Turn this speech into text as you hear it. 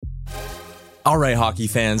All right, hockey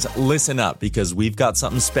fans, listen up because we've got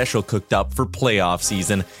something special cooked up for playoff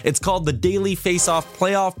season. It's called the Daily Face-Off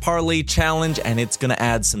Playoff Parlay Challenge, and it's going to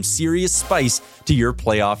add some serious spice to your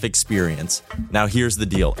playoff experience. Now, here's the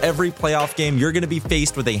deal. Every playoff game, you're going to be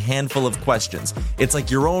faced with a handful of questions. It's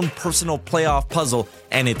like your own personal playoff puzzle,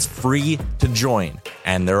 and it's free to join.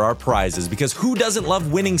 And there are prizes, because who doesn't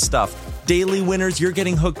love winning stuff? Daily winners, you're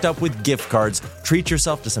getting hooked up with gift cards. Treat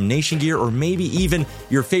yourself to some Nation gear or maybe even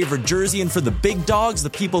your favorite jersey. And for the big dogs, the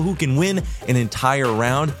people who can win an entire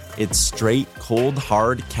round, it's straight, cold,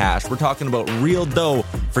 hard cash. We're talking about real dough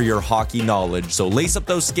for your hockey knowledge. So lace up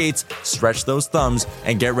those skates, stretch those thumbs,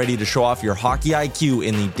 and get ready to show off your hockey IQ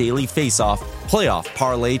in the Daily Face-Off Playoff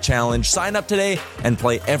Parlay Challenge. Sign up today and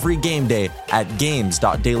play every game day at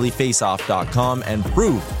games.dailyfaceoff.com and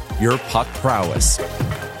prove your puck prowess.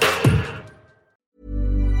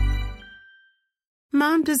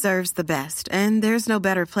 Mom deserves the best, and there's no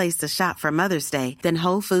better place to shop for Mother's Day than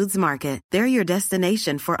Whole Foods Market. They're your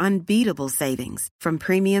destination for unbeatable savings, from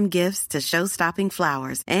premium gifts to show-stopping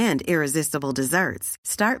flowers and irresistible desserts.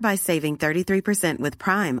 Start by saving 33% with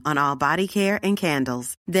Prime on all body care and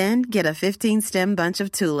candles. Then get a 15-stem bunch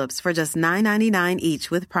of tulips for just $9.99 each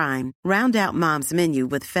with Prime. Round out Mom's menu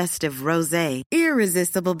with festive rosé,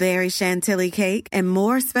 irresistible berry chantilly cake, and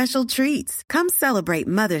more special treats. Come celebrate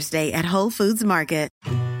Mother's Day at Whole Foods Market.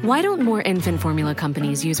 Why don't more infant formula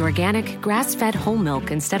companies use organic, grass-fed whole milk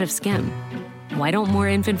instead of skim? Why don't more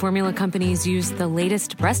infant formula companies use the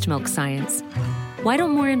latest breast milk science? Why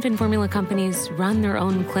don't more infant formula companies run their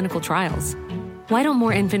own clinical trials? Why don't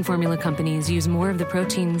more infant formula companies use more of the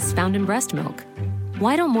proteins found in breast milk?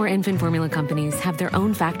 Why don't more infant formula companies have their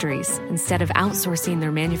own factories instead of outsourcing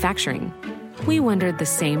their manufacturing? We wondered the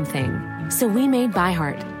same thing. So we made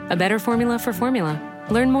ByHeart, a better formula for formula.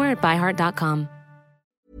 Learn more at byheart.com.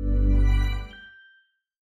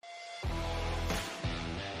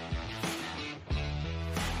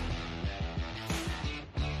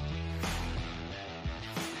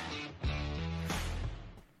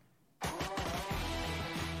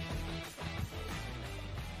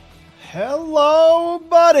 Hello,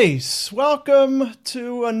 buddies. Welcome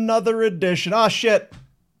to another edition. Ah, shit.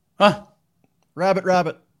 Huh? Rabbit.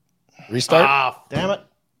 Restart? Ah, damn it.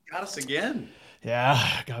 Got us again. Yeah,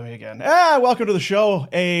 got me again. Welcome to the show.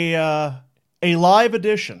 A live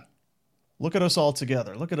edition. Look at us all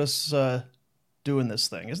together. Look at us doing this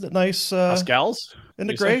thing. Isn't it nice? Us gals? Isn't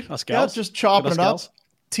it great? Yeah, just chopping it up,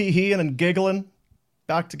 tee-heeing and giggling.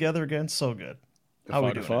 Back together again. So good. How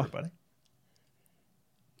we doing, everybody?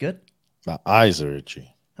 Good? My eyes are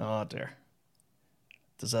itchy. Oh, dear.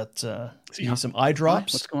 Does that need some eye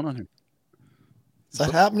drops? What's going on here? Does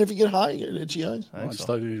that happen if you get high? You get itchy eyes? I just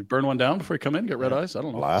thought you burn one down before you come in, get red eyes. I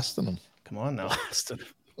don't know. Blasting them. Come on now.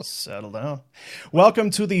 Settle down.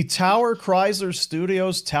 Welcome to the Tower Chrysler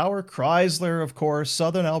Studios. Tower Chrysler, of course,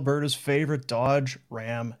 Southern Alberta's favorite Dodge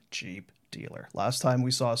Ram Jeep dealer. Last time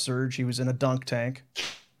we saw Serge, he was in a dunk tank.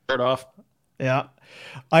 Shirt off. Yeah.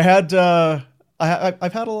 I had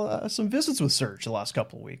I've had some visits with Serge the last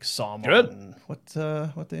couple of weeks. Saw him on, what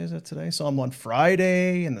day is it today? Saw him on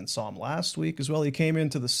Friday, and then saw him last week as well. He came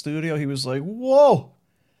into the studio. He was like, whoa.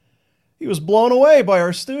 He was blown away by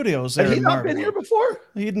our studios. Had he not been here before?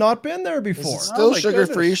 He'd not been there before. Is it still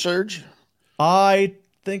sugar-free, Serge? I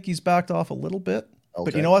think he's backed off a little bit. Okay.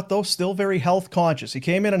 But you know what, though? Still very health conscious. He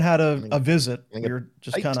came in and had a visit. We were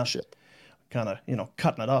just kind of,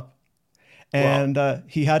 cutting it up. And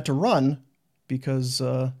he had to run because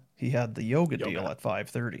he had the yoga deal at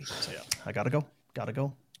 5:30. So I gotta go.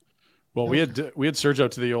 Well, we had Serge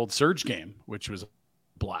out to the old Surge game, which was a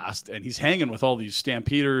blast, and he's hanging with all these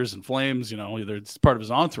Stampeders and Flames. It's part of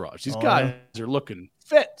his entourage. These guys are looking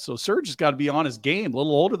fit, so Serge has got to be on his game. A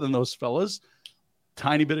little older than those fellas.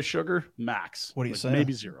 Tiny bit of sugar, max. What are you saying?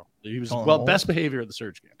 Maybe zero. He was best behavior at the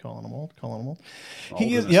Surge game. Calling him old.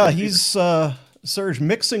 He's Serge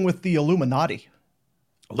mixing with the Illuminati.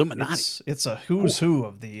 It's a who's who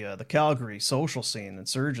of the Calgary social scene, and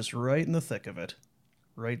Serge is right in the thick of it.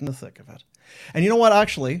 And you know what,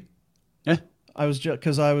 actually? Yeah. I think they're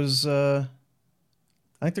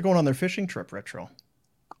going on their fishing trip, Retro.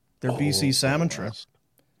 Their BC salmon trip.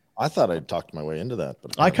 I thought I'd talked my way into that,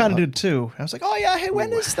 but I kind of did too. I was like, oh yeah, hey,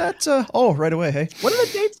 when is that? Right away, hey. What are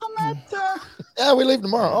the dates on that? Yeah, we leave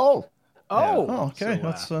tomorrow. Okay.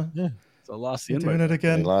 So lost the invite. Doing it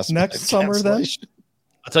again next summer then?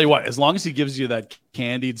 I'll tell you what, as long as he gives you that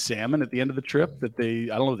candied salmon at the end of the trip that I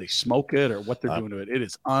don't know if they smoke it or what they're doing to it. It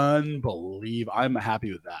is unbelievable. I'm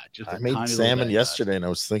happy with that. I made salmon yesterday and I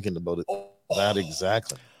was thinking about it. That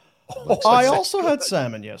exactly. I also had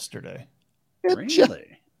salmon yesterday.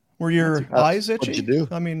 Really? Were your eyes itchy? What'd you do?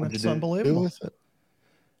 I mean, What'd it's you do unbelievable. with it?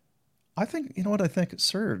 I think, you know what I think?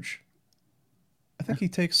 Serge. I think he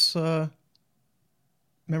takes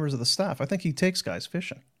members of the staff. I think he takes guys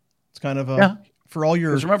fishing. It's kind of for all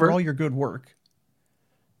your good work.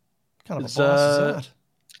 Kind of a boss is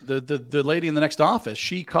that? The lady in the next office,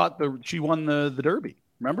 she won the Derby.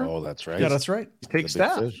 Remember? Oh, that's right. Yeah, that's right. He takes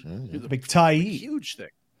staff. The big tie. Huge thing.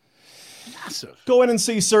 Massive. Go in and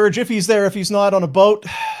see Serge if he's there. If he's not on a boat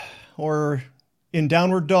or in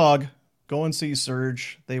Downward Dog, go and see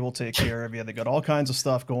Serge. They will take care of you. They got all kinds of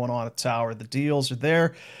stuff going on at Tower. The deals are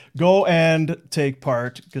there. Go and take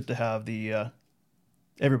part. Good to have the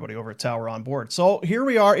everybody over at Tower on board. So here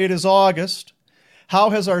we are. It is August.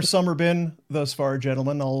 How has our summer been thus far,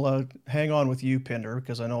 gentlemen? I'll hang on with you, Pinder,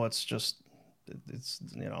 because I know it's a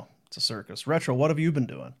circus. Retro, what have you been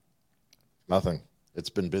doing? Nothing. It's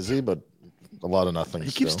been busy, but a lot of nothing.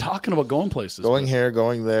 He keeps talking about going places. Going here,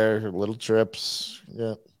 going there, little trips.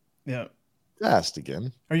 Yeah. Yeah. Fast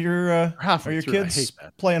again. Are your kids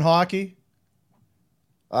playing hockey?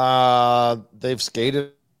 They've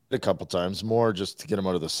skated a couple times, more just to get them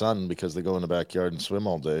out of the sun because they go in the backyard and swim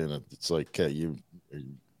all day, and it's like you're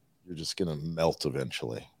just gonna melt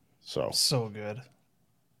eventually. So good.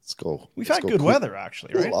 Let's go. We've had good weather,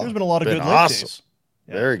 actually, right? There's been a lot of good awesome days.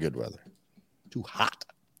 Yeah. Very good weather. Too hot.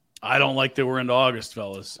 I don't like that we're into August,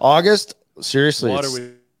 fellas. August, seriously. What are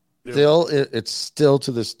we it's still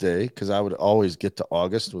to this day, because I would always get to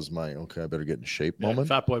August was my I better get in shape moment.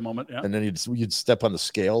 Fat boy moment. Yeah. And then you'd step on the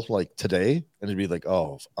scale like today, and it'd be like,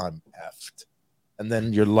 oh, I'm effed. And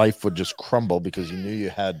then your life would just crumble because you knew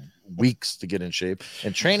you had weeks to get in shape.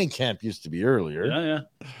 And training camp used to be earlier. Yeah.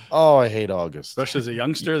 Oh, I hate August. Especially as a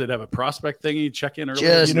youngster, they'd have a prospect thingy, check in early.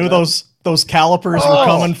 You knew those calipers were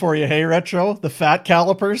coming for you, hey, Retro? The fat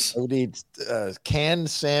calipers? I would eat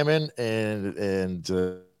canned salmon and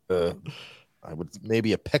I would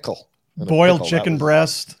maybe a pickle. Boiled chicken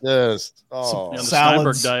breast. Yes. The salads.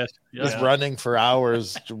 Steinberg diet. Yeah. Just running for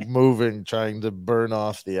hours, moving, trying to burn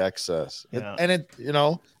off the excess. Yeah.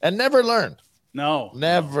 And never learned.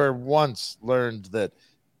 Never once learned that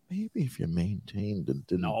maybe if you maintained and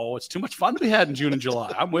didn't. No, it's too much fun to be had in June and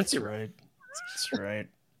July. I'm with you. Right. That's right.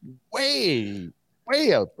 Way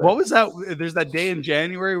out there. What was that? There's that day in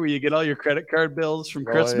January where you get all your credit card bills from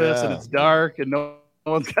Christmas and it's dark and no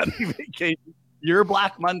one's got any vacation. Your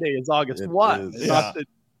Black Monday is August 1. It's not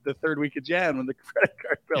the third week of Jan when the credit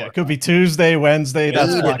card bill. Yeah, it could be Tuesday, Wednesday.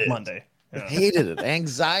 That's Black Monday. Yeah. I hated it.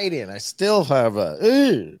 Anxiety, and I still have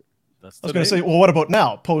a. I was going to say, well, what about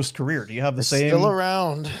now, post career? Do you have the same? Still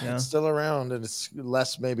around. Yeah. It's still around, and it's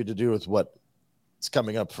less maybe to do with what's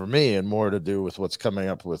coming up for me, and more to do with what's coming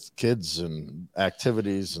up with kids and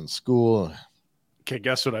activities and school. Okay,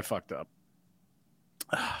 guess what I fucked up?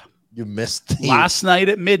 You missed last night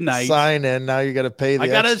at midnight. Sign in. Now you got to pay the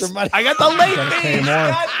extra money. I got the late fee.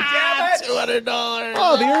 God damn it! $200.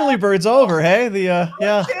 Oh, the early bird's over. Hey,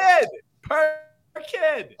 Per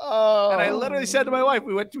kid. Oh. And I literally said to my wife,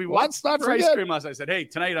 we went for ice cream last night. I said, hey,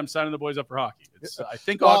 tonight I'm signing the boys up for hockey. I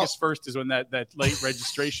think August 1st is when that late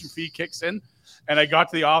registration fee kicks in. And I got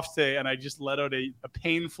to the off day and I just let out a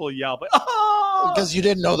painful yell. But because you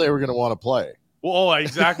didn't know they were going to want to play. Well,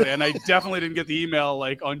 exactly. And I definitely didn't get the email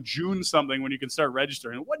like on June something when you can start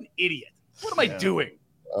registering. What an idiot. What am I doing?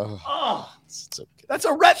 That's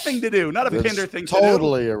a Rhett thing to do, not a Pinder thing to do.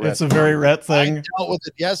 Totally a Rhett. It's a very Rhett thing. I dealt with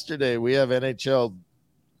it yesterday. We have NHL,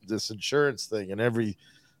 this insurance thing, and every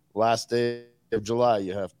last day of July,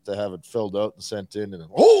 you have to have it filled out and sent in. And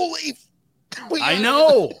holy, I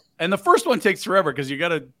know. And the first one takes forever because you got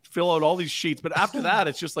to fill out all these sheets. But after that,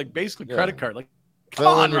 it's just like basically credit card. Like,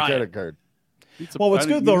 fill in your credit card. Well, what's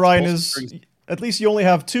good though, Ryan, is at least you only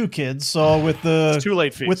have 2 kids. So with the too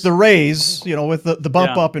late fees. With the raise, with the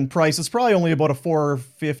bump up in price, it's probably only about a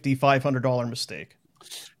 $450, $500 mistake.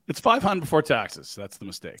 It's $500 before taxes. That's the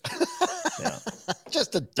mistake.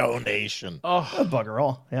 Just a donation. Oh, bugger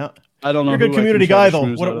all. Yeah. I don't know. You're a good community guy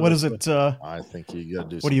though. What is it? I think you got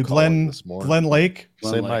to do. What are you, Glen Lake?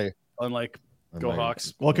 Glen Lake. Go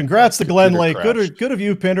Hawks. Well, congrats to Glen Lake. Good of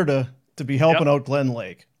you, Pinder, to be helping out Glen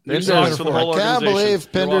Lake. I can't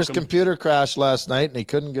believe Pinder's computer crashed last night and he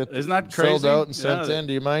couldn't get filled out and sent in.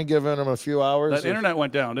 Do you mind giving him a few hours? That internet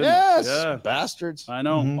went down, didn't it? Yeah. Bastards. I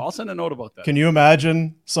know. Mm-hmm. I'll send a note about that. Can you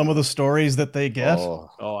imagine some of the stories that they get?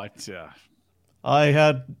 I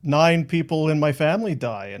had 9 people in my family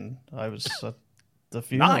die, and I was at the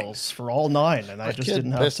funerals for all 9, and I just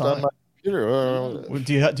didn't have time. Do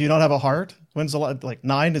you not have a heart? When's the like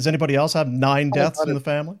 9? Does anybody else have 9 deaths in the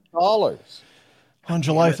family? Dollars. On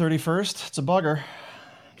July 31st, it's a bugger.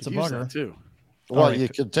 It's a bugger too. Well, you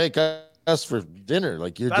could take out us for dinner.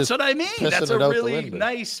 Like That's just what I mean. That's a really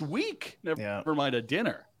nice week. Never mind a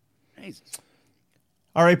dinner. Jesus.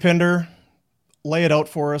 All right, Pinder, lay it out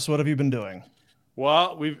for us. What have you been doing?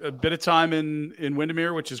 Well, we've a bit of time in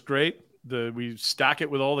Windermere, which is great. We stack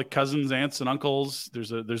it with all the cousins, aunts, and uncles.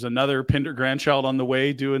 There's another Pinder grandchild on the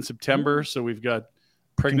way due in September, so we've got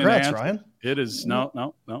pregnant Congrats, aunt. Ryan. It is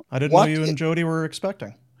no. I didn't know you and Jody were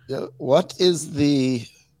expecting. What's the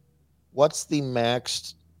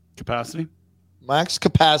max capacity? Max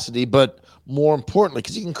capacity, but more importantly,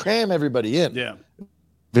 because you can cram everybody in. Yeah.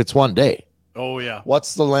 If it's one day. Oh yeah.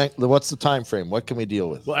 What's the length? What's the time frame? What can we deal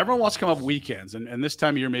with? Well, everyone wants to come up weekends, and this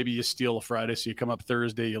time of year, maybe you steal a Friday, so you come up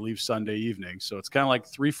Thursday, you leave Sunday evening. So it's kind of like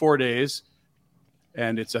 3-4 days,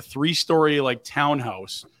 and it's a 3-story like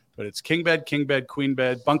townhouse, but it's king bed, queen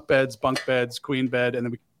bed, bunk beds, queen bed, and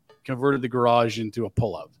then we converted the garage into a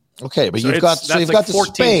pull-out. Okay, but so you've got the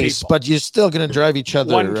space, people. But you're still going to drive each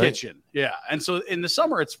other. One right? kitchen, yeah. And so in the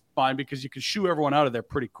summer, it's fine because you can shoo everyone out of there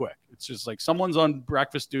pretty quick. It's just like someone's on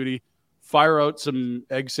breakfast duty. Fire out some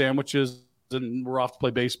egg sandwiches, and we're off to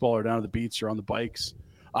play baseball or down to the beach or on the bikes.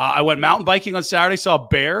 I went mountain biking on Saturday, saw a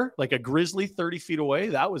bear, like a grizzly 30 feet away.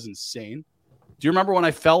 That was insane. Do you remember when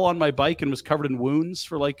I fell on my bike and was covered in wounds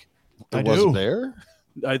for like I was a bear?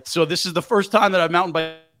 So this is the first time that I've mountain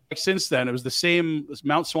biked since then. It was the same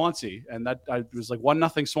Mount Swansea, and that I was like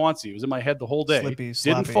 1-0 Swansea. It was in my head the whole day. Slippy,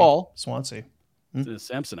 didn't fall. Swansea.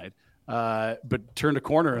 Samsonite. But turned a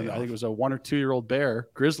corner, and I think it was a 1 or 2 year old bear,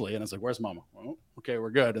 grizzly, and I was like, "Where's Mama?" Oh, okay, we're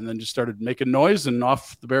good. And then just started making noise, and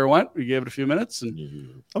off the bear went. We gave it a few minutes,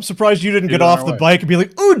 and I'm surprised you didn't get off the bike and be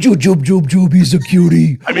like, "Oh, joob, he's a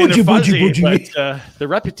cutie." I mean, they're fuzzy, but the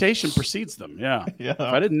reputation precedes them. Yeah. If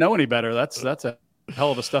I didn't know any better, that's a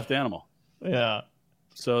hell of a stuffed animal. Yeah.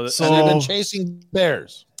 So and they've been chasing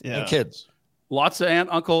bears and kids. Lots of aunt,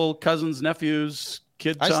 uncle, cousins, nephews,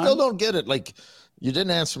 kid time. I still don't get it. Like, you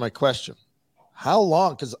didn't answer my question. How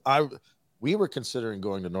long? Because we were considering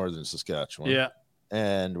going to northern Saskatchewan. Yeah.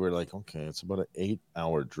 And we're like, okay, it's about an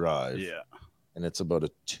 8-hour drive. Yeah. And it's about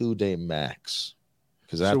a 2-day max.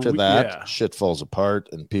 Because after that, shit falls apart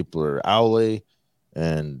and people are owly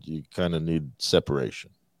and you kind of need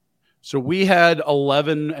separation. So we had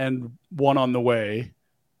 11 and 1 on the way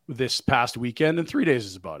this past weekend, and 3 days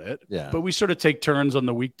is about it. Yeah. But we sort of take turns on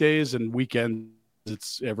the weekdays, and weekends,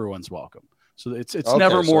 it's everyone's welcome. So it's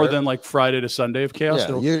never more than like Friday to Sunday of chaos.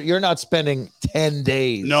 Yeah, you're not spending 10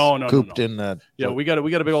 days cooped in that. Yeah, we got a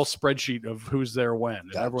big old spreadsheet of who's there when.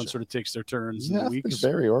 And everyone sort of takes their turns. Yeah, it's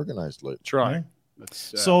very organized lately. Try.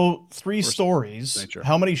 So 3 stories.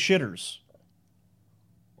 How many shitters?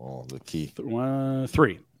 Oh, the key.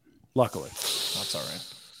 3, luckily. That's all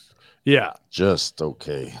right. Yeah. Just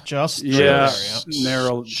okay.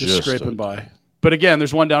 Narrow, just scraping by. But again,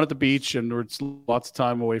 there's one down at the beach, and it's lots of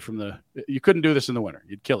time away from the. You couldn't do this in the winter;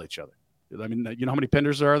 you'd kill each other. I mean, you know how many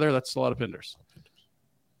Pinders there are there? That's a lot of Pinders.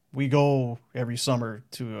 We go every summer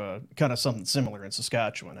to kind of something similar in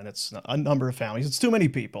Saskatchewan, and it's a number of families. It's too many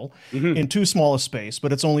people in too small a space,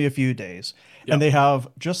 but it's only a few days, and they have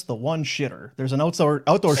just the one shitter. There's an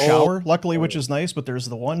outdoor shower, luckily, which is nice, but there's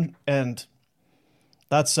the one, and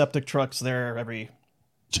that septic truck's there every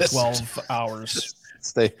 12 hours.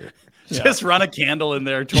 Stay here. Just run a candle in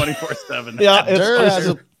there 24/7. Yeah, Dur has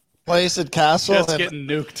a place at Castle. It's getting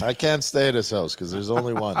nuked. I can't stay at his house because there's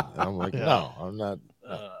only one. And I'm like, no, I'm not.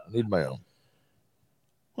 I need my own.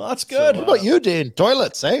 Well, that's good. What about you, Dean?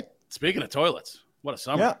 Toilets, eh? Speaking of toilets, what a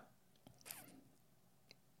summer.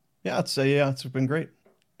 Yeah, it's been great.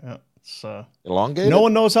 Yeah, it's elongated. No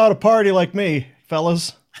one knows how to party like me,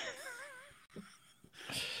 fellas.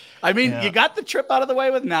 I mean, you got the trip out of the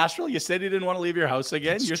way with Nashville. You said you didn't want to leave your house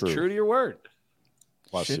again. That's You're true. True to your word.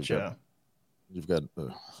 Plus, you've got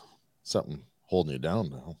something holding you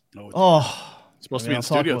down now. It's supposed to be in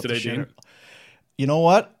studio today, Dean. You know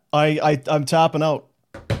what? I'm tapping out.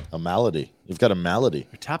 A malady. You've got a malady.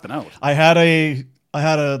 You're tapping out. I had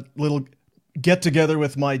a little get together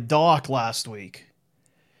with my doc last week,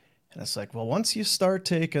 and it's like, well, once you start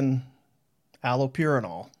taking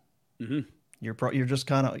allopurinol, you're just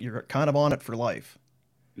kind of on it for life.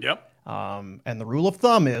 Yep. And the rule of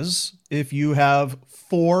thumb is if you have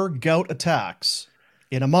 4 gout attacks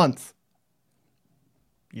in a month,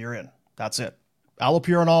 you're in. That's it.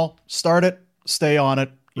 Allopurinol, start it, stay on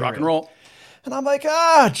it. Rock and roll. And I'm like,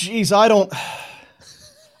 geez, I think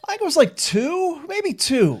it was like 2, maybe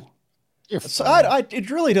 2. So it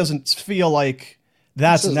really doesn't feel like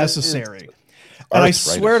that's necessary. And I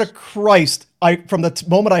swear to Christ, from the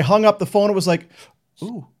moment I hung up the phone, it was like,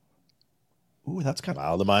 ooh, that's kind of.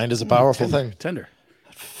 Wow, the mind is a powerful thing. Tender.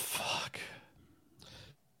 Fuck.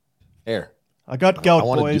 Here. I got gout,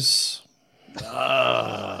 boys.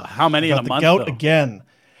 How many in a month? Gout again,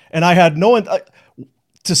 and I had no one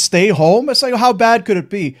to stay home. It's like, how bad could it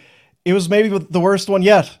be? It was maybe the worst one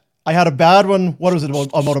yet. I had a bad one. What was it,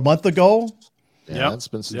 about a month ago? Yeah, it's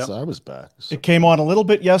been since I was back. So. It came on a little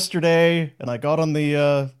bit yesterday, and I got on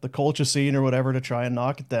the colchicine or whatever to try and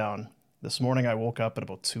knock it down. This morning I woke up at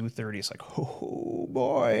about 2:30. It's like, oh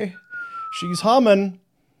boy, she's humming.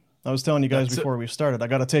 I was telling you guys before we started, I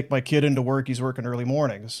got to take my kid into work. He's working early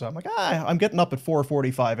mornings. So I'm like, I'm getting up at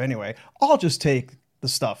 4:45 anyway. I'll just take the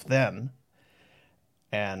stuff then.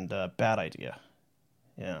 And bad idea.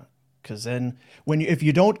 Yeah. Because then if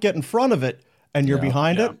you don't get in front of it and you're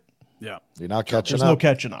behind it, you're not catching there's up. no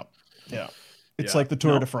catching up. Yeah. It's like the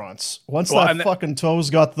Tour de France. Once that fucking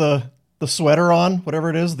toe's got the sweater on,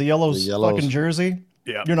 whatever it is, the yellows fucking jersey,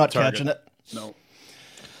 you're not catching it. No.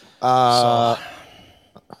 I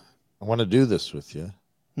want to do this with you.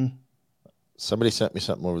 Somebody sent me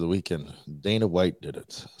something over the weekend. Dana White did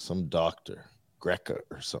it. Some doctor, Greca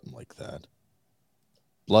or something like that.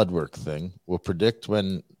 Blood work thing will predict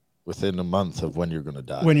within a month of when you're going to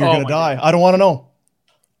die. When you're going to die. God. I don't want to know.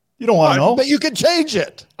 You don't want to know. But you can change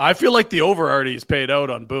it. I feel like the over already is paid out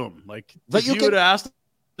on Boom. Like, if you would have asked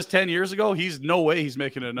this 10 years ago, no way he's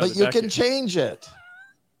making another But you decade. can change it.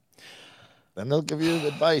 Then they'll give you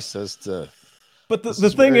advice as to... But the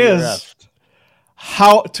thing is,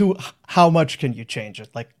 how much can you change it?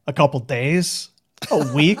 Like a couple days?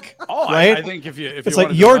 A week? Right? I think if it's like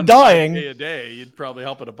you're dying a day, you'd probably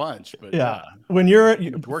help it a bunch. But when you're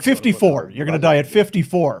 54, you're going to die at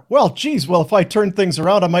 54. Well, geez, if I turn things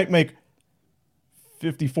around, I might make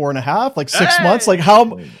 54 and a half, like 6 months. Like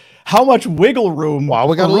how much wiggle room? Well,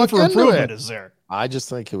 we got to look for into improvement it. Is there? I just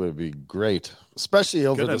think it would be great, especially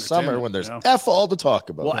over the summer when there's all to talk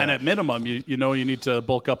about. Well, and at minimum, you need to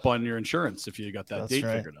bulk up on your insurance if you got that date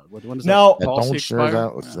figured out. When does that policy expire?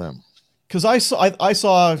 That with them. Because I've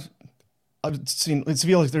seen, it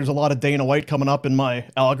feels like there's a lot of Dana White coming up in my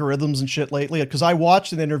algorithms and shit lately. Because I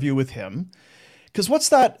watched an interview with him. Because what's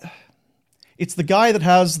that? It's the guy that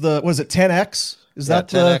has was it 10X? Is that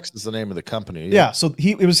 10X is the name of the company? Yeah. So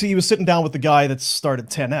he was sitting down with the guy that started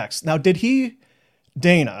 10X. Now, did he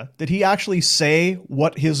actually say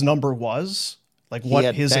what his number was? Like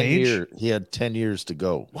what his age? He had 10 years to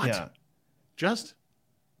go. What? Yeah. Just?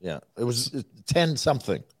 Yeah. It was 10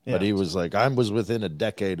 something. Yeah. But he was like, I was within a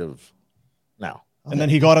decade of now. And then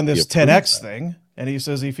he got on this 10X thing, and he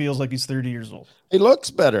says he feels like he's 30 years old. He looks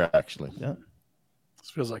better, actually. Yeah. This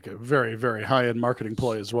feels like a very, very high-end marketing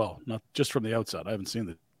ploy as well. Not just from the outside. I haven't seen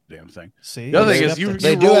the damn thing. See, the other thing is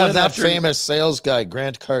they do have that famous sales guy,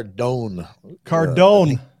 Grant Cardone.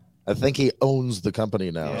 I think he owns the company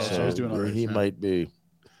now, so he's doing all right, he might be.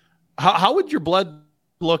 How would your blood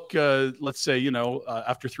look? Let's say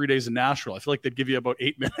after 3 days in Nashville, I feel like they'd give you about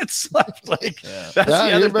 8 minutes left. Like that's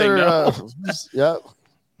the other thing. Yeah.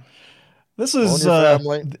 This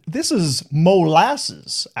is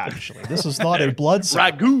molasses. Actually, this is not a blood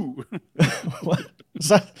ragu.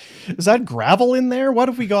 Is that gravel in there? What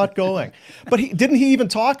have we got going? But didn't he even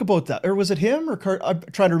talk about that, or was it him? Or I'm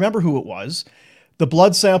trying to remember who it was. The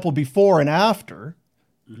blood sample before and after,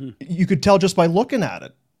 you could tell just by looking at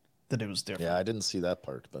it that it was different. Yeah, I didn't see that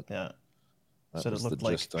part, but said it looked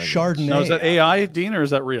like Chardonnay. Now, is that AI, Dean, or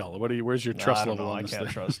is that real? Where's your trust level on this? I can't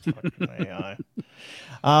trust AI.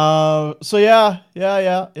 So yeah.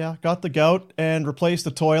 Got the gout and replaced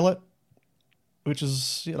the toilet, which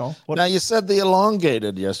is what. Now you said the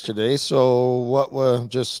elongated yesterday, so what?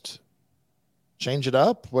 Just change it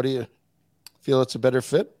up. What do you feel? It's a better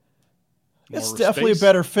fit. It's definitely a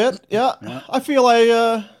better fit. Yeah. I feel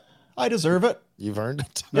I deserve it. You've earned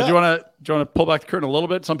it. Now, do you want to pull back the curtain a little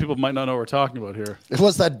bit? Some people might not know what we're talking about here. It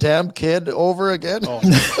was that damn kid over again,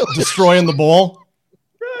 destroying the bowl.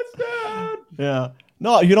 Yeah.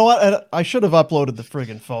 No, you know what? I should have uploaded the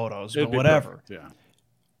friggin' photos, but whatever. Perfect, yeah.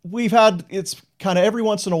 It's kind of every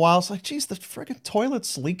once in a while, it's like, geez, the friggin'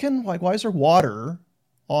 toilet's leaking. Like, why is there water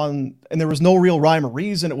on? And there was no real rhyme or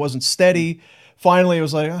reason. It wasn't steady. Finally, it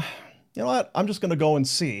was like, you know what? I'm just going to go and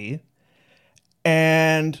see.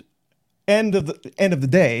 And end of the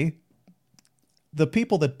day, the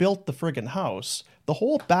people that built the friggin' house, the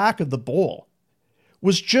whole back of the bowl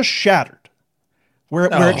was just shattered. Where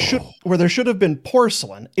there should have been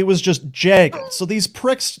porcelain, it was just jagged. So these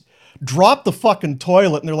pricks dropped the fucking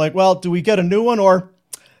toilet, and they're like, "Well, do we get a new one or?"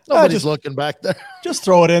 Nobody's just looking back there. Just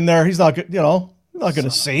throw it in there. He's not, not going to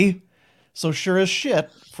see. So sure as shit.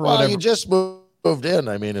 Whatever. You just moved in.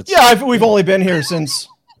 I mean, it's we've only been here since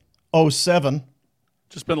 2007.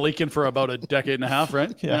 Just been leaking for about a decade and a half,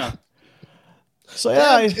 right? Yeah. So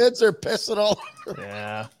kids are pissing all over.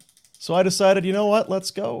 Yeah. So I decided, you know what?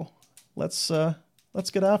 Let's go. let's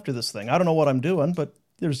get after this thing. I don't know what I'm doing, but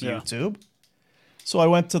there's YouTube. So I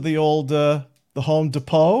went to the old the Home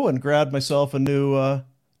Depot and grabbed myself a new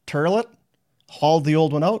turlet, hauled the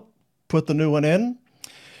old one out, put the new one in.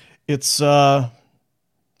 It's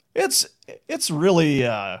really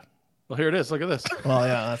well, here it is. Look at this. Well,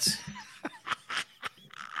 yeah,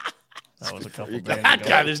 that was a couple days ago. That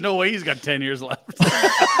guy, there's no way he's got 10 years left.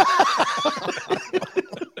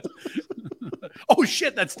 Oh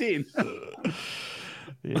shit, that's Dean.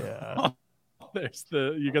 Yeah. There's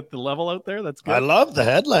you got the level out there. That's good. I love the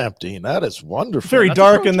headlamp, Dean. That is wonderful. Very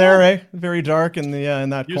dark in there, eh? Very dark in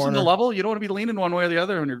that Using corner. the level, you don't want to be leaning one way or the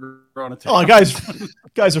other when you're growing a tail. Oh, guys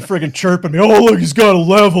are friggin' chirping me. Oh, look, he's got a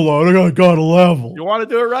level on. I got a level. You want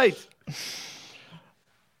to do it right.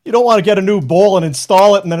 You don't want to get a new bowl and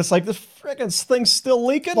install it, and then it's like, this friggin' thing's still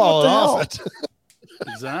leaking? Fall off it.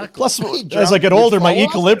 Exactly. Plus, as I get older, my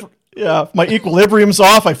equilibrium's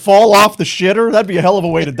off. I fall off the shitter. That'd be a hell of a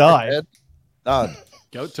way to die. Go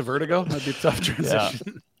to vertigo. That'd be a tough transition.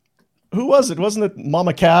 Yeah. Who was it? Wasn't it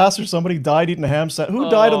Mama Cass or somebody died eating a ham sandwich?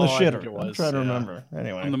 Who died on the shitter? I'm trying to remember.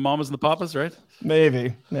 Anyway. And the mamas and the papas, right?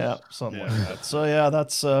 Maybe. Yeah, something like that. So, yeah,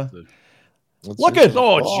 that's... look at...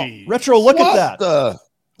 Oh, gee. Retro, look at that.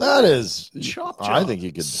 That is... Chop. I think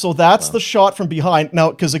you could... So that's the shot from behind.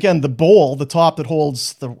 Now, because, again, the bowl, the top that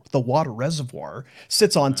holds the water reservoir,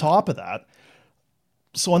 sits on top of that.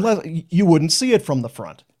 So unless... You wouldn't see it from the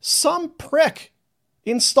front. Some prick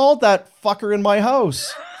installed that fucker in my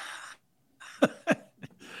house.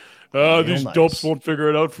 These dopes won't figure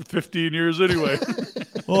it out for 15 years anyway.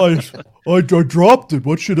 I dropped it.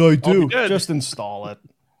 What should I do? Just install it.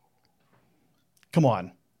 Come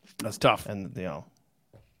on. That's tough. And,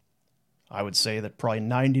 I would say that probably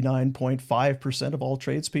 99.5% of all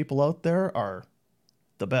tradespeople out there are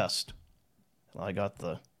the best. I got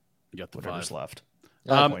the whatever's 5 left.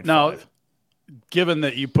 Now, given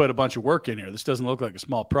that you put a bunch of work in here, this doesn't look like a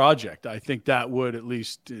small project. I think that would, at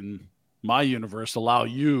least in my universe, allow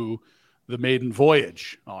you the maiden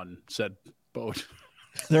voyage on said boat.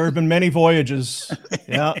 There have been many voyages.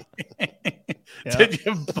 Yeah. Did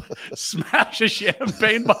you smash a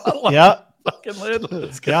champagne bottle? Yeah. Fucking lid.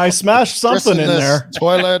 Yeah, I smashed something in there.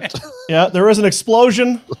 Toilet. Yeah, there was an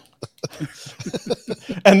explosion.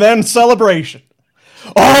 And then celebration.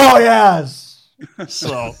 Oh, yes.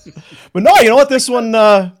 So, but no, you know what? This one,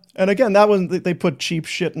 and again, that one, they put cheap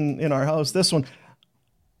shit in our house. This one,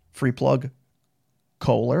 free plug,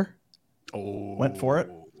 Kohler. Oh. Went for it.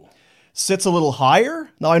 Sits a little higher.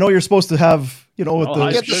 Now, I know you're supposed to have, get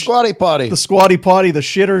the squatty potty. The squatty potty, the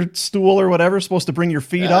shitter stool or whatever, supposed to bring your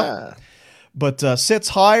feet up. But sits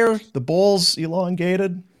higher, the bowl's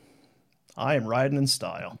elongated. I am riding in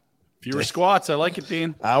style. Fewer squats. I like it,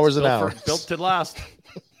 Dean. Hours an hour. Built to last.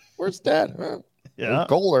 Where's Dad? Yeah.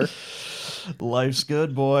 Kohler. Life's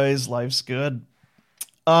good, boys. Life's good.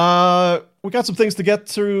 We got some things to get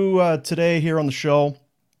through today here on the show.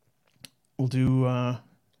 We'll do...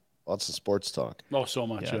 lots of sports talk. Oh, so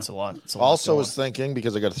much. Yeah, it's a lot. Also was thinking,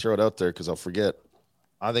 because I got to throw it out there because I'll forget.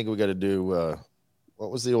 I think we got to do...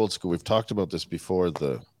 what was the old school? We've talked about this before,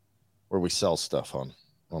 where we sell stuff on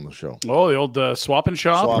the show. Oh, the old swap and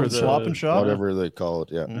shop? Swap and shop? Whatever they call it,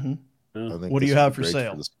 yeah. Mm-hmm. I think what do you have for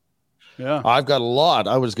sale? Yeah, I've got a lot.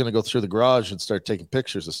 I was going to go through the garage and start taking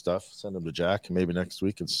pictures of stuff, send them to Jack, and maybe next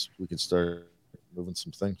week we can start moving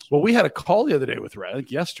some things. Well, we had a call the other day with Red, I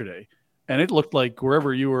think yesterday, and it looked like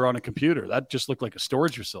wherever you were on a computer, that just looked like a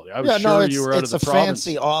storage facility. I was sure you were out of the province. It's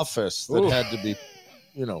a fancy office that had to be,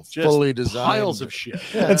 fully designed. Piles of shit.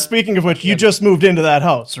 Yeah. And speaking of which, you just moved into that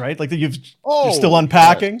house, right? Like you're still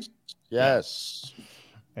unpacking. Yes.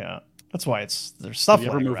 Yeah. That's why there's stuff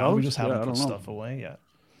like around. We just haven't put stuff away yet.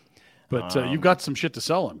 But you've got some shit to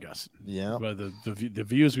sell, I'm guessing. Yeah. By the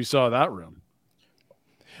views we saw of that room.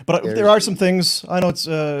 But there are some things. I know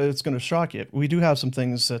it's going to shock you. We do have some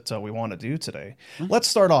things that we want to do today. Mm-hmm. Let's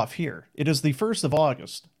start off here. It is the 1st of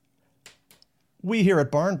August. We here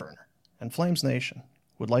at Barn Burner and Flames Nation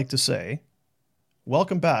would like to say,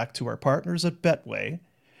 welcome back to our partners at Betway.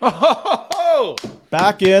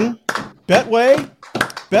 Back in Betway,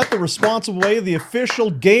 Bet the Responsible Way, the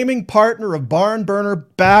official gaming partner of Barn Burner,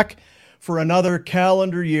 back for another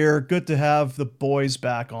calendar year. Good to have the boys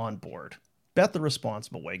back on board. Bet the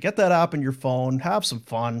Responsible Way. Get that app on your phone. Have some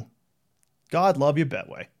fun. God love you,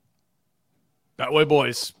 Betway. Betway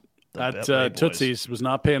boys. That Tootsie's was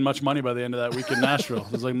not paying much money by the end of that week in Nashville.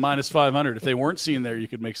 It was like minus 500. If they weren't seen there, you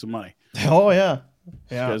could make some money. Oh, yeah.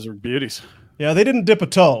 Yeah. These guys are beauties. Yeah, they didn't dip a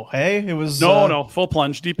toe, hey? It was... No, full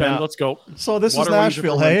plunge, deep end. Let's go. So this is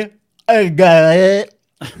Nashville, hey? I got it.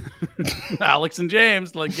 Alex and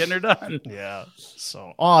James, getting her done. Yeah,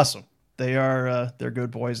 so awesome. They're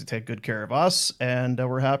good boys. They take good care of us, and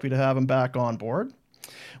we're happy to have them back on board.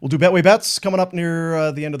 We'll do Betway Bets coming up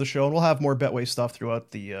near the end of the show, and we'll have more Betway stuff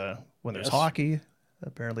throughout the when there's hockey.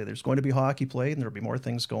 Apparently, there's going to be hockey played, and there'll be more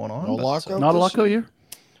things going on. No lockout? Not a lockout year?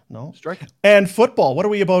 No. Striking. And football. What are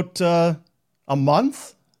we about a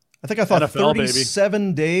month? I think I thought NFL,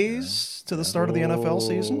 37 days to the start of the NFL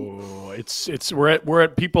season. We're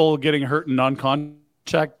at people getting hurt in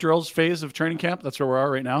non-contact drills phase of training camp. That's where we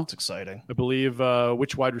are right now. It's exciting. I believe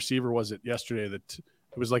which wide receiver was it yesterday that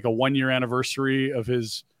it was like a 1-year anniversary of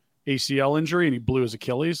his ACL injury and he blew his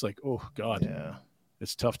Achilles. Like, oh God, yeah,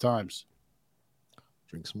 it's tough times.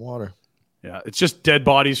 Drink some water. Yeah, it's just dead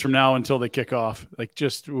bodies from now until they kick off. Like,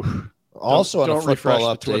 just also on a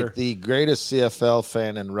football update, the greatest CFL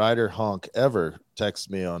fan and Ryder Honk ever texted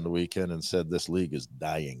me on the weekend and said this league is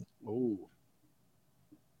dying. Oh,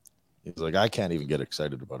 he's like, I can't even get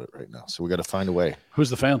excited about it right now. So we got to find a way. Who's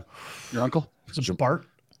the fan? Your uncle? Is it Bart?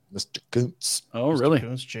 Mr. Kuntz. Oh, really?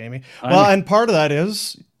 Kuntz, Jamie. Well, and part of that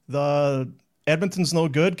is the Edmonton's no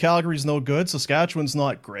good, Calgary's no good, Saskatchewan's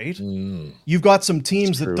not great. You've got some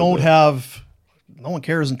teams that don't have. No one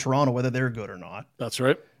cares in Toronto whether they're good or not. That's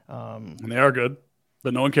right. And they are good,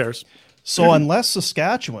 but no one cares. So unless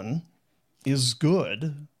Saskatchewan is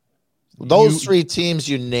good, those three teams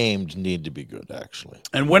you named need to be good, actually.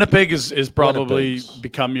 And Winnipeg is probably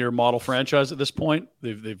become your model franchise at this point.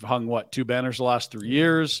 They've hung 2 banners the last 3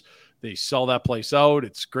 years. They sell that place out.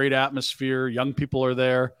 It's great atmosphere. Young people are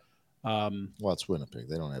there. Well, it's Winnipeg.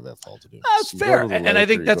 They don't have that fault to do. That's fair. And I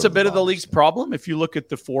think that's a bit of the league's problem. If you look at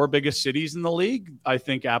the 4 biggest cities in the league, I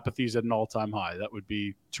think apathy's at an all-time high. That would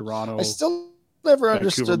be Toronto. I still never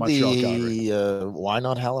understood why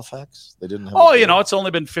not Halifax? They didn't have it's only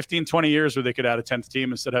been 15, 20 years where they could add a 10th team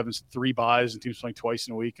instead of having 3 buys and teams playing twice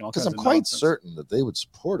in a week. Because I'm quite certain that they would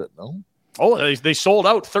support it, no? Oh, they sold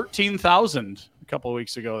out 13,000 a couple of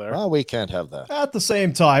weeks ago there. Well, we can't have that. At the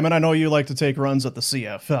same time, and I know you like to take runs at the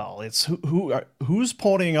CFL, it's who's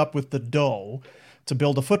ponying up with the dough to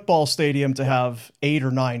build a football stadium to have 8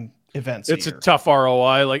 or 9 events It's a tough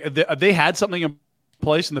ROI. Like they had something in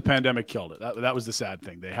place and the pandemic killed it. That was the sad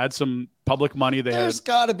thing. They had some public money. There's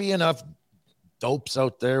got to be enough dopes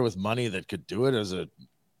out there with money that could do it as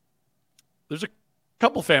There's a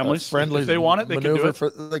couple families. Friendly. If they want it, they can do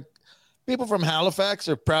it. People from Halifax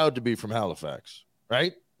are proud to be from Halifax,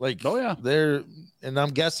 right? Like, oh yeah, and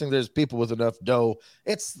I'm guessing there's people with enough dough.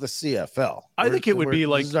 It's the CFL. I think it would be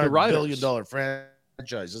like the $1 billion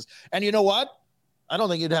franchises. And you know what? I don't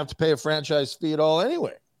think you'd have to pay a franchise fee at all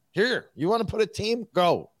anyway. Here, you want to put a team?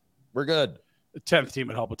 Go. We're good. The 10th team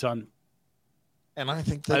would help a ton. And I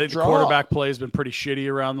think the quarterback play has been pretty shitty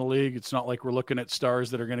around the league. It's not like we're looking at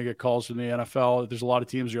stars that are going to get calls from the NFL. There's a lot of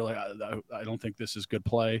teams you're like, I don't think this is good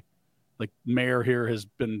play. Like Mayer here has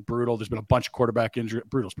been brutal. There's been a bunch of quarterback injury.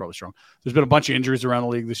 Brutal's probably strong. There's been a bunch of injuries around the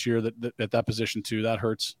league this year that at that position too. That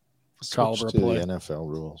hurts. Caliber of play. The NFL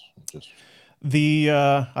rules.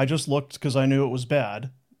 I just looked because I knew it was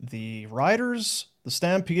bad. The Riders, the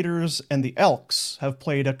Stampeders, and the Elks have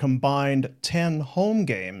played a combined 10 home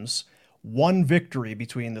games, 1 victory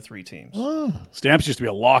between the 3 teams. Stamps used to be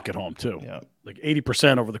a lock at home too. Yeah, like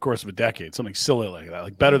 80% over the course of a decade, something silly like that.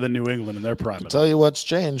 Like better than New England in their prime. I'll tell you what's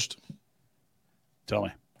changed. Tell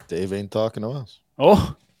me. Dave ain't talking to us.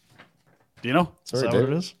 Oh, do you know? Sorry, is that what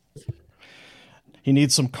it is? He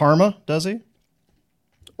needs some karma, does he?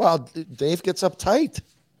 Well, Dave gets uptight.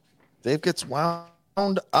 Dave gets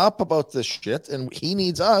wound up about this shit, and he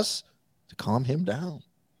needs us to calm him down.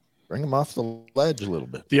 Bring him off the ledge a little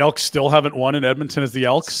bit. The Elks still haven't won in Edmonton as the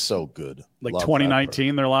Elks. So good. Like love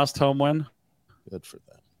 2019, their last home win. Good for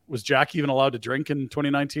them. Was Jack even allowed to drink in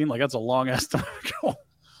 2019? Like, that's a long-ass time ago.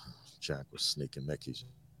 Jack was sneaking Mickeys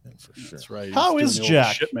in for sure. That's right. How is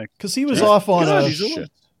Jack? Because he was off on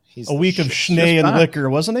a week of schnee and liquor,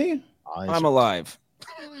 wasn't he? I'm alive.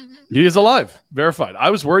 He is alive. Verified. I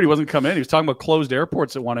was worried he wasn't coming in. He was talking about closed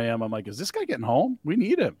airports at 1 a.m. I'm like, is this guy getting home? We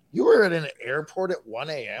need him. You were at an airport at 1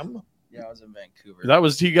 a.m.? Yeah, I was in Vancouver.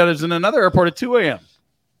 He got us in another airport at 2 a.m.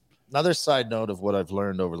 Another side note of what I've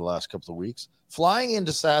learned over the last couple of weeks. Flying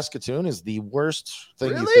into Saskatoon is the worst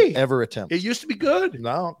thing you could ever attempt. It used to be good.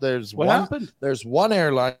 No, there's what happened? There's one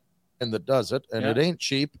airline that does it, and it ain't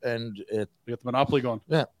cheap, and it you got the monopoly going.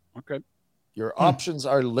 Yeah. Okay. Your options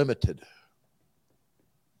are limited.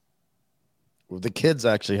 Well, the kids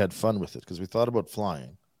actually had fun with it because we thought about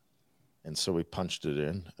flying, and so we punched it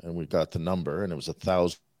in, and we got the number, and it was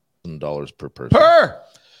 $1,000 per person.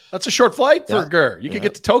 That's a short flight for a GER. You could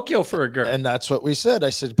get to Tokyo for a GER. And that's what we said. I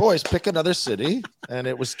said, boys, pick another city. And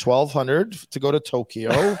it was $1,200 to go to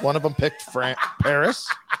Tokyo. One of them picked Paris.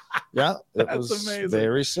 Yeah, it was amazing.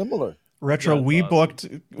 Very similar. Retro, we booked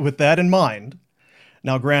with that in mind.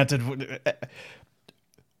 Now, granted,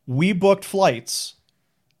 we booked flights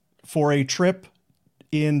for a trip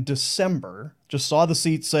in December. Just saw the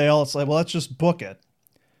seat sale. It's like, well, let's just book it.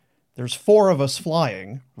 There's 4 of us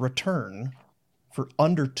flying, return for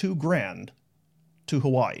under $2,000 to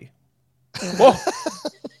Hawaii. Whoa.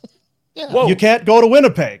 Yeah. Whoa. You can't go to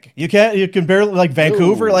Winnipeg. You can barely, like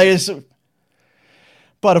Vancouver.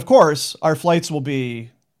 But of course, our flights will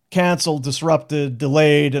be canceled, disrupted,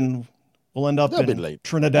 and we'll end up in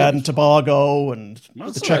Trinidad and Tobago and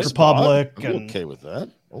the Czech Republic. I'm okay with that.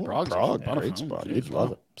 Oh, Prague, great spot. You'd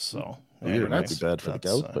love it. So you're not too bad for the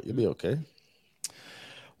gout, but you'll be okay.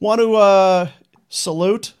 Want to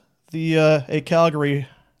salute a Calgary,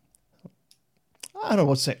 I don't know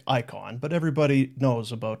what to say, icon, but everybody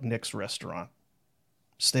knows about Nick's Restaurant.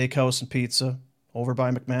 Steakhouse and pizza over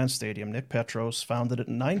by McMahon Stadium. Nick Petros founded it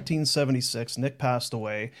in 1976. Nick passed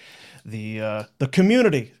away. The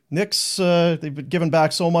community, Nick's, they've been given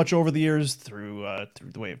back so much over the years through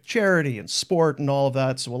the way of charity and sport and all of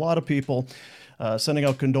that. So a lot of people sending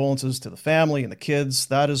out condolences to the family and the kids.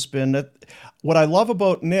 That has been it. What I love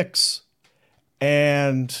about Nick's,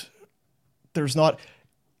 and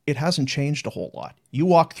it hasn't changed a whole lot. You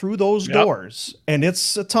walk through those doors and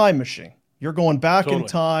it's a time machine. You're going back in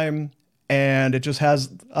time, and it just has,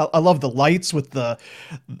 I love the lights with the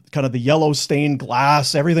kind of the yellow stained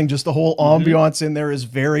glass, everything, just the whole ambiance in there is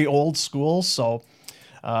very old school. So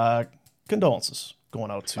condolences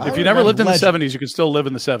going out to. If you never lived in the 70s, you can still live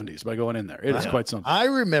in the 70s by going in there. It is quite something. I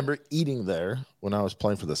remember eating there when I was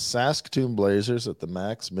playing for the Saskatoon Blazers at the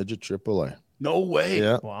Max Midget AAA. No way.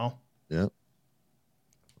 Yeah. Wow. Yeah.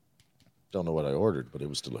 Don't know what I ordered, but it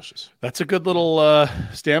was delicious. That's a good little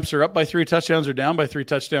stamps are up by 3 touchdowns or down by 3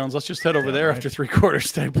 touchdowns. Let's just head over there after 3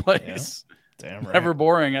 quarters take place. Yeah. Damn right. Never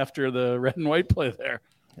boring after the red and white play there.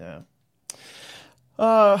 Yeah.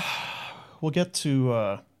 We'll get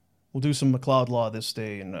to we'll do some McLeod Law this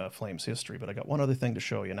day in Flames history, but I got one other thing to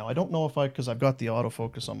show you. Now, I don't know if because I've got the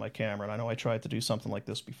autofocus on my camera, and I know I tried to do something like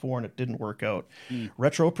this before and it didn't work out.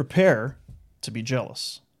 Retro, prepare to be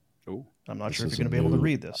jealous. Oh, I'm not sure if you're going to be able to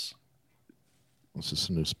read this. This is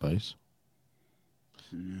a new spice.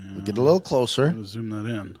 We'll get a little closer. Zoom that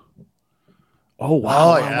in. Oh,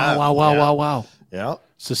 wow. Wow. Yeah.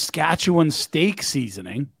 Saskatchewan steak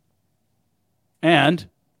seasoning. And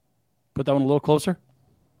put that one a little closer.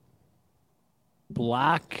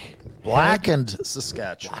 Blackened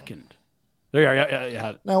Saskatchewan. Blackened. There you are.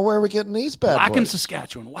 Yeah. Now, where are we getting these bad Blackened boys?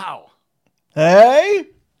 Saskatchewan. Wow. Hey!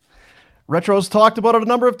 Retro's talked about it a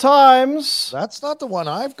number of times. That's not the one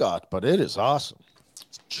I've got, but it is awesome.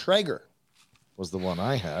 Traeger was the one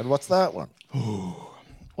I had. What's that one?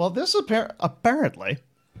 Well, this apparently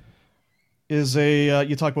is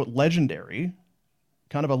you talk about legendary,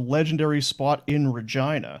 kind of a legendary spot in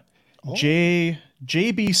Regina.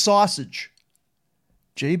 JB Sausage.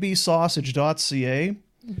 JBsausage.ca.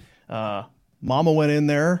 Mama went in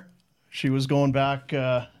there. She was going back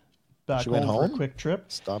home for a quick trip.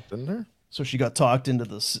 Stopped in there. So she got talked into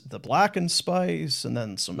the blackened spice and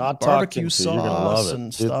then some Not barbecue sauce you're gonna love it.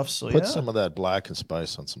 and stuff. So put some of that blackened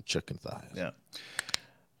spice on some chicken thighs. Yeah.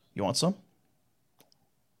 You want some?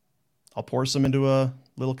 I'll pour some into a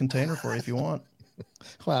little container for you if you want.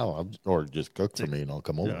 Well, or just cook for me and I'll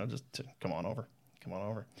come over. Yeah, come on over. Come on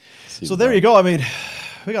over. So there you go. I mean,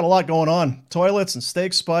 we got a lot going on. Toilets and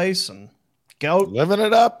steak spice and gout. Living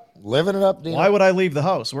it up, Dino. Why would I leave the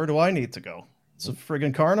house? Where do I need to go? It's a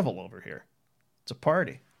friggin' carnival over here. It's a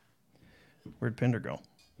party. Where'd Pinder go?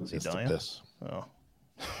 Is he dying? Oh.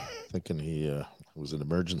 Thinking he was an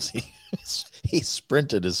emergency. He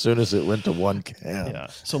sprinted as soon as it went to 1 can. Yeah.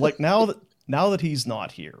 So like now that he's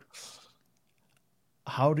not here,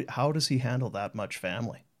 how does he handle that much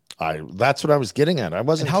family? That's what I was getting at. I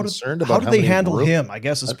wasn't concerned about how do they handle him, I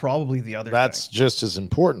guess is probably the other That's thing. just as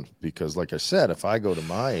important because, like I said, if I go to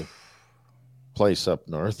my place up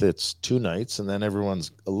north, it's 2 nights and then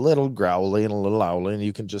everyone's a little growly and a little owly, and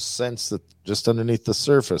you can just sense that just underneath the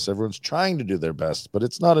surface, everyone's trying to do their best, but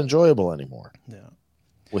it's not enjoyable anymore. Yeah.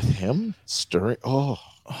 With him stirring,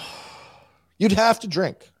 you'd have to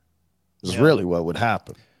drink. Is really what would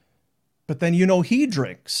happen. But then he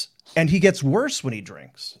drinks. And he gets worse when he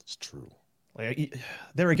drinks. It's true. Like,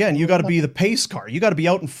 there again, you got to be the pace car. You got to be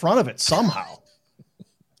out in front of it somehow.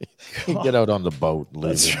 Get out on the boat,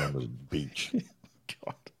 leave him on the beach.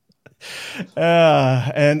 God.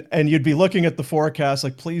 And you'd be looking at the forecast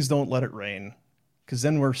like, please don't let it rain, because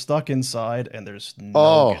then we're stuck inside and there's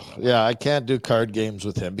no. Yeah, I can't do card games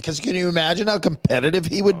with him because can you imagine how competitive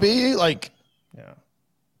he would be? Like, yeah,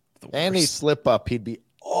 any slip up, he'd be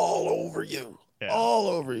all over you. Yeah. All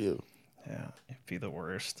over you. Yeah, it'd be the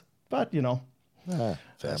worst. But, you know, family.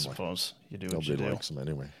 I suppose you do what Nobody you do. likes them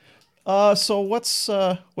anyway. So what's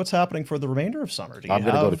happening for the remainder of summer? I'm going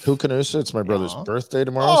to go to Kookanusa. It's my brother's birthday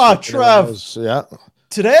tomorrow. Oh, so Trev. Yeah.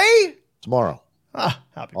 Today? Tomorrow.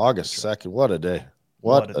 Happy August 2nd. What a day.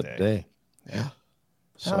 What a day. Yeah.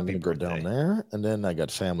 So I'm going to go down there. And then I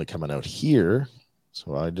got family coming out here.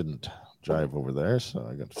 So I didn't drive over there. So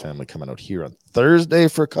I got family coming out here on Thursday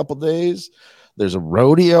for a couple days. There's a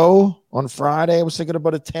rodeo on Friday I was thinking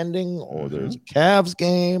about attending. Or there's a Cavs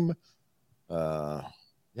game.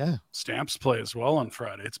 Yeah. Stamps play as well on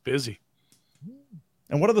Friday. It's busy.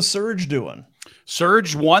 And what are the Surge doing?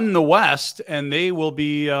 Surge won the West, and they will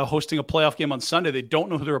be hosting a playoff game on Sunday. They don't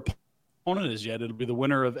know who their opponent is yet. It'll be the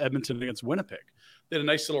winner of Edmonton against Winnipeg. They had a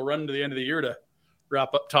nice little run to the end of the year to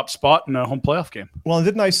wrap up top spot in a home playoff game. Well,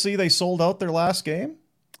 didn't I see they sold out their last game?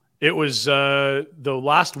 It was the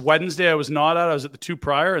last Wednesday I was not at. I was at the two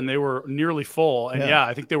prior, and they were nearly full. And yeah,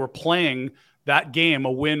 I think they were playing that game.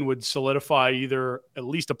 A win would solidify either at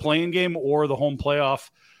least a play-in game or the home playoff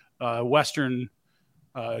Western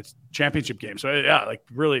championship game. So yeah, like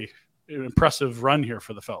really impressive run here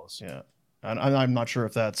for the fellas. Yeah. And I'm not sure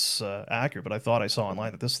if that's accurate, but I thought I saw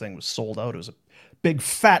online that this thing was sold out. It was a big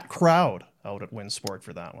fat crowd out at WinSport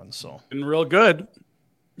for that one. So been real good.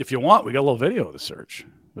 If you want, we got a little video of the Surge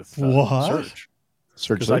with what?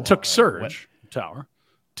 Surge. Because I took Surge Tower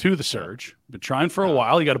to the Surge. Been trying for a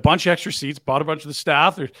while. You got a bunch of extra seats. Bought a bunch of the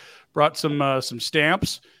staff. They brought some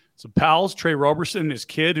stamps. Some pals, Trey Roberson, his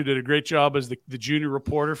kid, who did a great job as the junior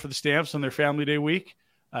reporter for the Stamps on their Family Day week.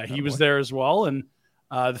 He was there as well, and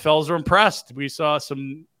the fellas were impressed. We saw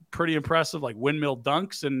some pretty impressive, like windmill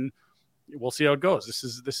dunks, and we'll see how it goes. This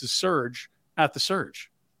is Surge at the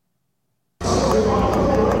Surge.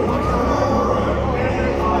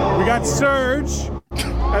 We got Surge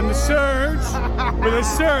and the Surge with a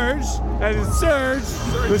Surge and the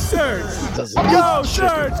Surge with Surge. Go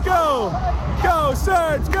Surge, go! Go,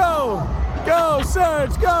 Surge, go! Go,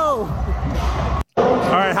 Surge, go!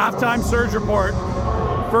 All right, halftime Surge report.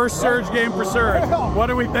 First Surge game for Surge.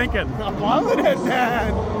 What are we thinking? I'm loving it,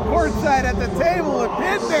 man. Courtside at the table with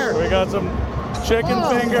Pinder. We got some chicken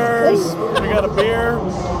fingers. We got a beer.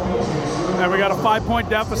 And we got a 5-point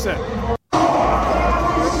deficit.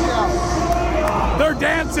 They're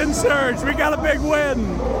dancing, Surge. We got a big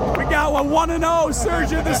win. We got a 1-0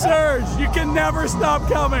 Surge of the Surge. You can never stop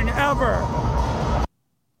coming, ever.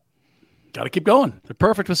 Got to keep going. They're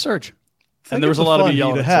perfect with Surge. And there was a lot of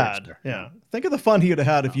yelling at Surge. Yeah. Think of the fun he'd have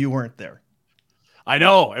had if you weren't there. I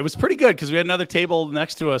know. It was pretty good because we had another table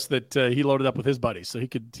next to us that he loaded up with his buddies. So he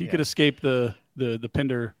could escape the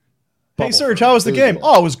Pinder. Hey, Surge, how was the game?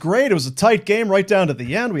 Oh, it was great. It was a tight game right down to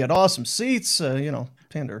the end. We had awesome seats,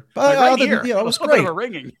 Pinder. But it was great.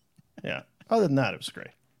 Ringing. Yeah. Other than that, it was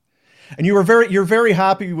great. And you're very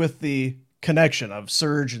happy with the connection of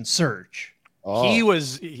Surge and Surge. Oh.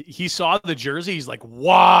 He saw the jersey. He's like,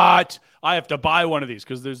 what? I have to buy one of these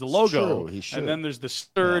because there's the logo. And then there's the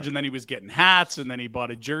Surge. And then he was getting hats. And then he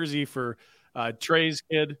bought a jersey for Trey's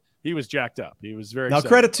kid. He was jacked up. He was very excited.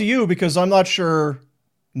 Credit to you because I'm not sure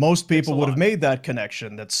most people would have made that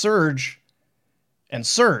connection. That Surge and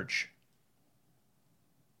Surge.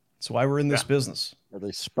 That's why we're in this business. Are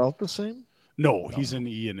they spelled the same? No, he's an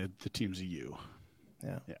E and the team's a U.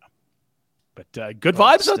 Yeah. But good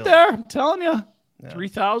vibes out there. I'm telling you. Yeah.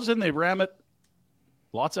 3,000. They ram it.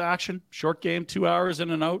 Lots of action. Short game, 2 hours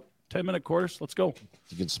in and out. 10-minute course. Let's go.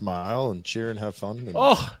 You can smile and cheer and have fun.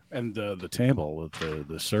 And the table with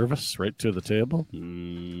the service right to the table.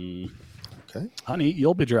 Okay. Honey,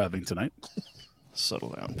 you'll be driving tonight. Settle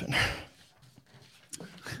down, Pin.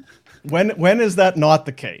 When is that not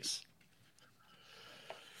the case?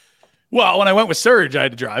 Well, when I went with Surge, I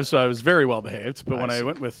had to drive, so I was very well behaved. But when I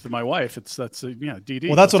went with my wife, that's DD.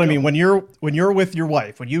 Well, that's what I mean. When you're with your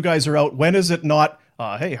wife, when you guys are out, when is it not?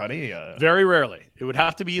 Hey, honey. Very rarely. It would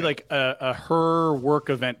have to be like a her work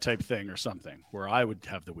event type thing or something where I would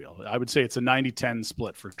have the wheel. I would say it's a 90-10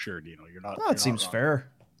 split for sure. You're not. That seems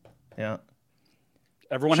fair. Yeah.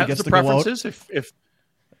 Everyone has the preferences. If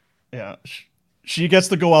she gets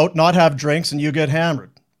to go out, not have drinks, and you get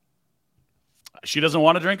hammered. She doesn't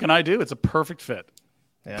want to drink, and I do. It's a perfect fit.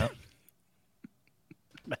 Yeah.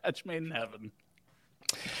 Match made in heaven.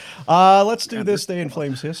 Let's do this day in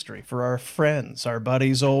Flames history for our friends, our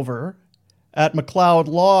buddies over at McLeod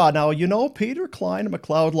Law. Now, Peter Klein at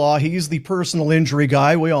McLeod Law, he's the personal injury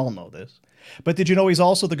guy. We all know this. But did you know he's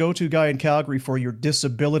also the go-to guy in Calgary for your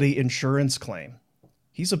disability insurance claim?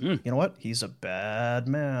 He's you know what? He's a bad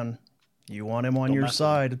man. You want him on your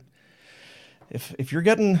side. If you're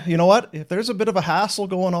getting, if there's a bit of a hassle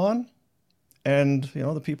going on And,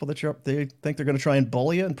 the people that they think they're going to try and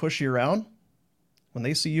bully you and push you around, when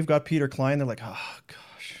they see you've got Peter Klein, they're like, oh,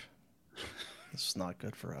 gosh, this is not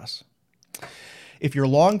good for us. If your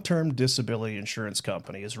long-term disability insurance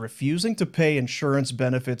company is refusing to pay insurance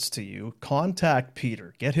benefits to you, contact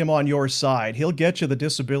Peter. Get him on your side. He'll get you the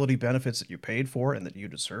disability benefits that you paid for and that you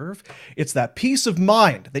deserve. It's that peace of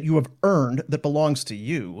mind that you have earned that belongs to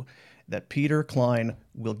you that Peter Klein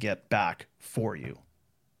will get back for you.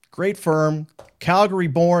 Great firm,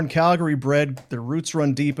 Calgary-born, Calgary-bred. Their roots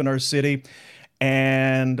run deep in our city.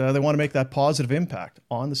 And they want to make that positive impact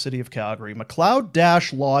on the city of Calgary.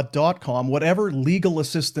 McLeod-law.com, whatever legal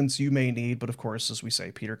assistance you may need. But of course, as we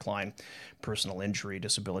say, Peter Klein, personal injury,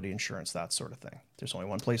 disability insurance, that sort of thing. There's only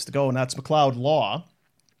one place to go, and that's McLeod Law.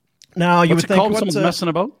 Now, you would think... What's it called? Someone's messing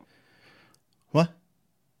about? What?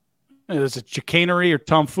 Is it chicanery or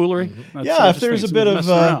tomfoolery? Mm-hmm. Yeah, if there's a bit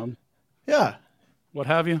of... yeah. What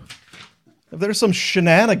have you? If there's some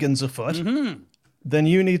shenanigans afoot, then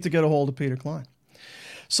you need to get a hold of Peter Klein.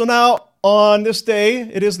 So now, on this day,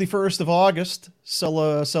 it is the 1st of August.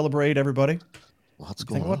 Celebrate, everybody. What's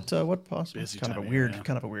going on? What possible? It's kind of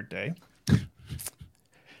a weird day.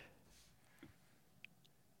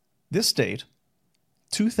 This date,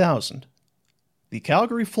 2000, the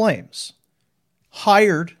Calgary Flames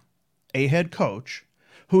hired a head coach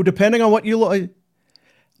who, depending on what you look,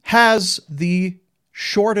 has the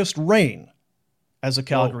shortest reign as a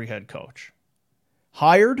Calgary head coach.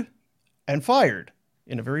 Hired and fired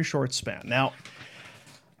in a very short span. Now,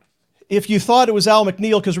 if you thought it was Al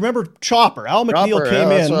McNeil, because remember Chopper, Al McNeil came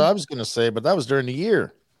in. That's what I was going to say, but that was during the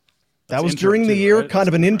year. That was during the year, kind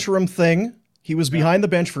of an interim thing. He was behind the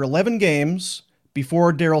bench for 11 games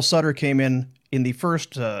before Daryl Sutter came in the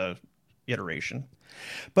first iteration.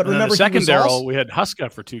 But remember, the second Daryl, we had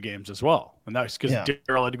Huska for 2 games as well. And that was because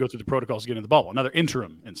Daryl had to go through the protocols to get in the bubble. Another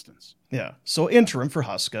interim instance. Yeah. So interim for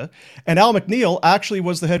Huska. And Al McNeil actually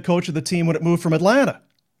was the head coach of the team when it moved from Atlanta.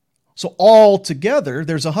 So altogether,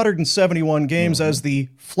 there's 171 games as the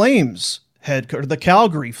Flames head coach, the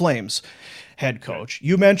Calgary Flames head coach.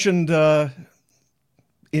 You mentioned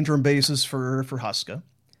interim basis for Huska.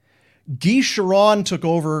 Guy Chiron took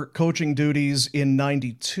over coaching duties in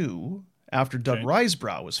 92. After Doug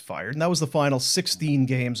Risebrough was fired, and that was the final 16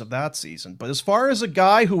 games of that season. But as far as a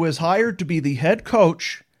guy who was hired to be the head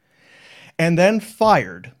coach and then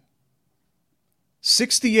fired,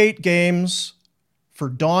 68 games for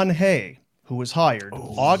Don Hay, who was hired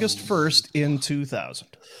August 1st in 2000.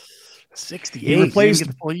 68, he replaced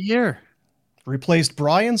the full year. Replaced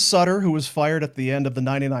Brian Sutter, who was fired at the end of the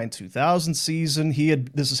 99-2000 season.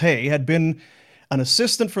 Hay had been an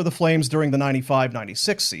assistant for the Flames during the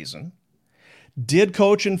 95-96 season. Did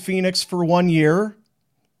coach in Phoenix for 1 year.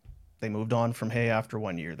 They moved on from Hay after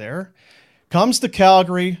 1 year there. Comes to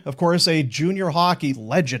Calgary, of course, a junior hockey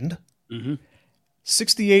legend.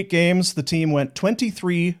 68 games. The team went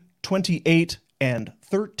 23, 28, and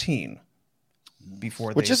 13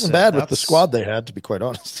 before Which isn't bad with the squad they had, to be quite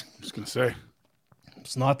honest. I was going to say.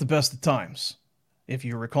 It's not the best of times, if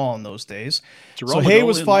you recall in those days. So Hay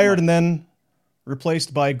was fired and then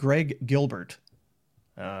replaced by Greg Gilbert.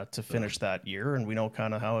 To finish that year, and we know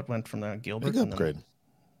kind of how it went from that Gilbert. Big upgrade.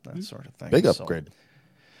 That sort of thing. Big upgrade.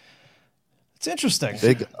 It's interesting.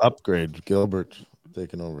 Big upgrade. Gilbert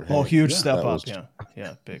taking over. Oh, huge step up.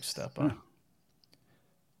 Yeah, big step up.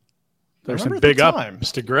 There's some big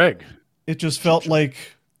ups to Greg. It just felt like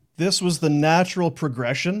this was the natural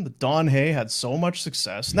progression. Don Hay had so much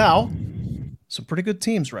success. Now, some pretty good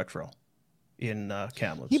teams retro in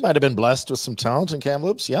Kamloops. He might have been blessed with some talent in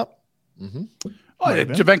Kamloops. Yep.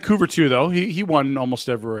 To Vancouver too, though. He won almost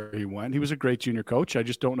everywhere he went. He was a great junior coach. I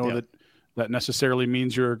just don't know that necessarily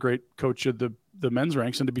means you're a great coach of the men's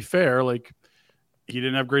ranks. And to be fair, like, he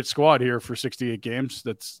didn't have a great squad here for 68 games.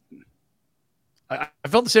 I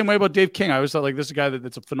felt the same way about Dave King. I always thought, like, this is a guy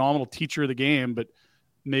that's a phenomenal teacher of the game, but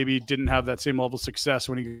maybe didn't have that same level of success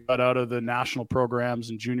when he got out of the national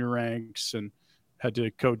programs and junior ranks and had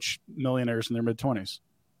to coach millionaires in their mid-20s.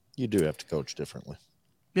 You do have to coach differently.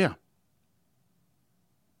 Yeah.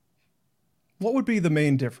 What would be the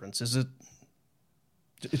main difference? Is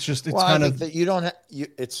it's kind of that you don't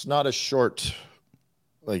it's not a short,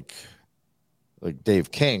 like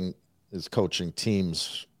Dave King is coaching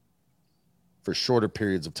teams for shorter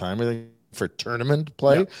periods of time, I think, for tournament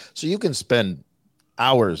play. Yeah. So you can spend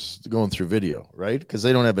hours going through video, right? Because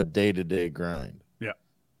they don't have a day-to-day grind. Yeah.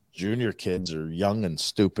 Junior kids are young and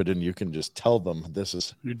stupid, and you can just tell them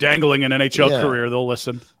you're dangling an NHL career, they'll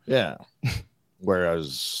listen. Yeah.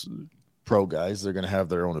 Whereas pro guys, they're going to have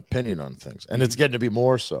their own opinion on things, and it's getting to be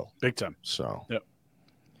more so. Big time. So, yep.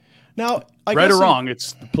 Now, right or wrong,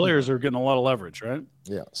 it's the players are getting a lot of leverage, right?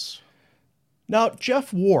 Yes. Now,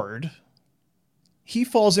 Jeff Ward, he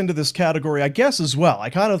falls into this category, I guess, as well. I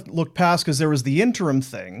kind of looked past because there was the interim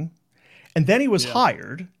thing, and then he was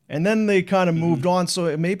hired, and then they kind of moved on. So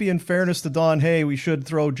it may be in fairness to Don Hay, we should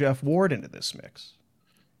throw Jeff Ward into this mix.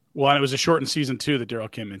 Well, and it was a shortened season, too, that Darryl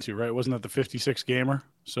came into, right? Wasn't that the 56-gamer?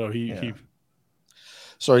 So he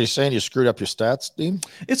So are you saying you screwed up your stats, Dean?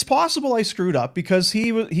 It's possible I screwed up because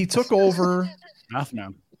he took over. Math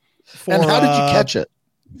man. And how did you catch it?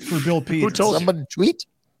 For Bill Peters. Who told Someone tweet?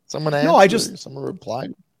 Someone answered? No, someone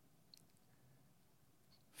replied.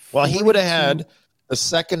 Well, he would have had the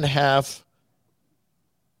second half.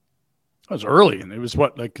 It was early, and it was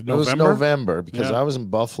what, like November? It was November because I was in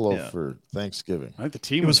Buffalo for Thanksgiving. I think the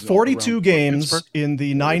team it was 42 games in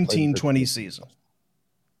the 1920 season.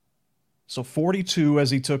 So 42 as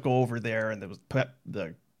he took over there, and there was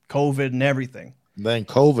the COVID and everything. Then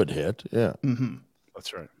COVID hit, yeah. Mm-hmm.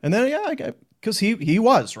 That's right. And then, because he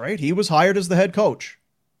was, right? He was hired as the head coach.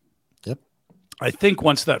 Yep. I think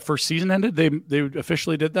once that first season ended, they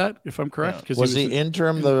officially did that, if I'm correct. Yeah. Was he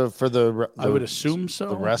interim for the I would assume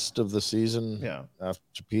so. The rest of the season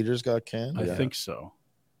after Peters got canned? I think so.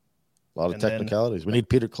 A lot of technicalities. We need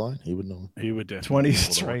Peter Klein. He would know. He would. That's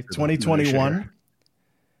right. 2021.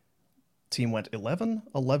 Team went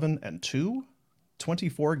 11-11-2,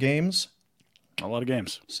 24 games. A lot of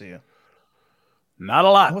games. See ya. Not a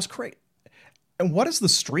lot. That was great. And what is the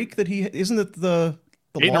streak that he? Isn't it the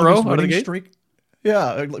 8 in a row out of the gate? Streak?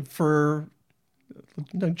 Yeah, for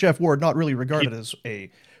Jeff Ward, not really regarded as a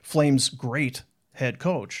Flames great head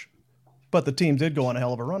coach, but the team did go on a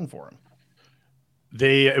hell of a run for him.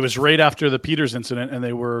 It was right after the Peters incident, and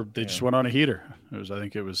they just went on a heater. I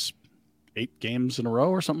think it was 8 games in a row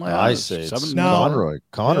or something like that. I say 7. No.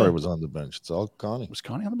 Conroy was on the bench. It's all Connie. Was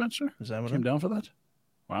Connie on the bench there? Is that what came down for that?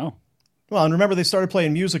 Wow. Well, and remember they started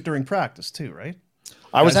playing music during practice too, right?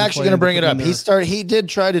 I was actually going to bring it up. He did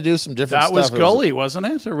try to do some different stuff. That was Gully, wasn't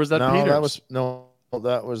it? Or was that Peters?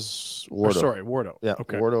 That was Wardo. Wardo. Yeah,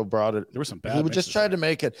 okay. Wardo brought it. There was some bad. He just tried to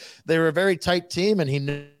make it. They were a very tight team, and he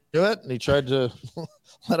knew it, and he tried to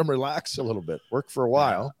let them relax a little bit. Worked for a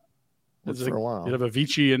while. You'd have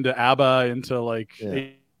Avicii into ABBA into like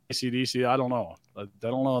AC/DC. I don't know. I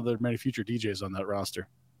don't know. There are many future DJs on that roster.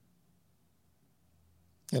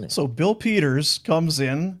 Anyway. So Bill Peters comes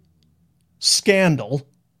in, scandal.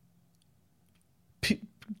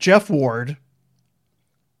 Jeff Ward,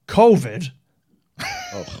 COVID.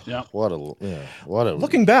 Oh, yeah. What a.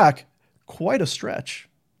 Looking back, quite a stretch.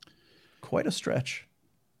 Quite a stretch.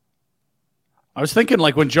 I was thinking,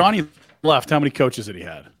 like when Johnny left, how many coaches had he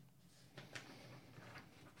had?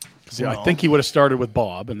 I think he would have started with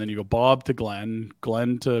Bob, and then you go Bob to Glenn,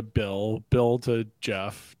 Glenn to Bill, Bill to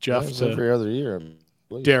Jeff to every other year.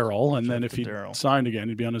 Darryl, and then if he signed again,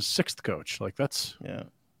 he'd be on his 6th coach. Like that's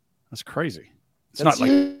crazy. It's not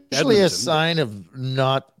like usually a sign of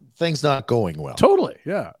things not going well. Totally,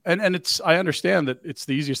 yeah. And I understand that it's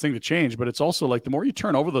the easiest thing to change, but it's also like the more you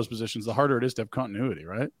turn over those positions, the harder it is to have continuity,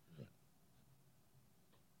 right?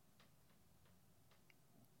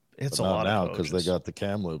 It's a lot now because they got the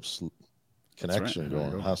Kamloops connection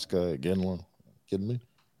going. Huska, Ginla, kidding me?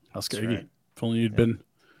 Huska, Iggy. If only you'd been.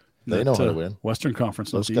 They know how to win. Western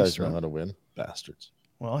Conference. Those guys know how to win. Bastards.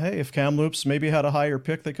 Well, hey, if Kamloops maybe had a higher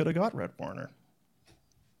pick, they could have got Red Warner.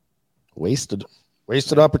 Wasted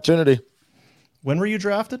opportunity. When were you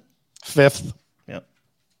drafted? 5th. Yep.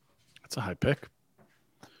 That's a high pick.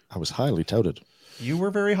 I was highly touted. You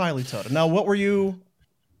were very highly touted. Now, what were you?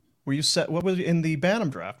 Were you set? What was in the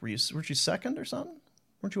Bantam draft? Weren't you 2nd or something?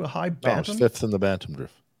 Weren't you a high Bantam? I was 5th in the Bantam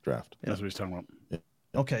draft. That's what he's talking about. Yeah.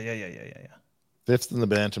 Okay. Yeah. 5th in the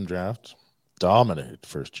Bantam draft. Dominated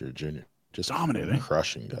first year junior. Just dominating,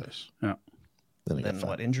 crushing guys. Yeah. Then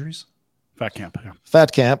what? Injuries? Fat camp. Yeah.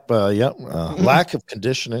 Fat camp. Lack of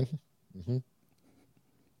conditioning. Mm-hmm.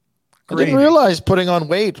 I didn't realize putting on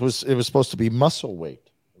weight was supposed to be muscle weight.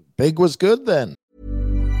 Big was good then.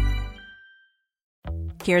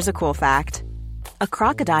 Here's a cool fact. A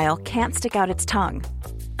crocodile can't stick out its tongue.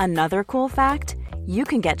 Another cool fact, you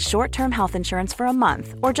can get short-term health insurance for a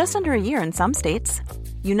month or just under a year in some states.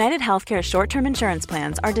 United Healthcare short-term insurance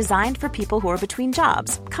plans are designed for people who are between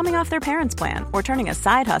jobs, coming off their parents' plan, or turning a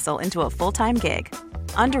side hustle into a full-time gig.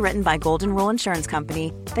 Underwritten by Golden Rule Insurance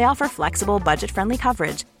Company, they offer flexible, budget-friendly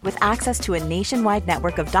coverage with access to a nationwide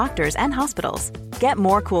network of doctors and hospitals. Get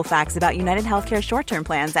more cool facts about United Healthcare short-term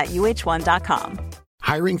plans at uh1.com.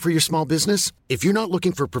 Hiring for your small business? If you're not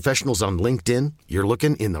looking for professionals on LinkedIn, you're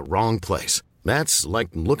looking in the wrong place. That's like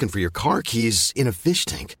looking for your car keys in a fish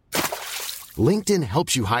tank. LinkedIn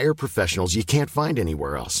helps you hire professionals you can't find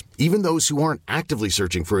anywhere else, even those who aren't actively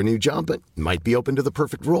searching for a new job but might be open to the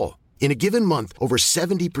perfect role. In a given month, over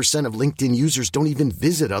 70% of LinkedIn users don't even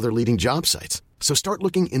visit other leading job sites. So start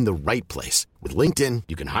looking in the right place. With LinkedIn,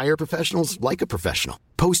 you can hire professionals like a professional.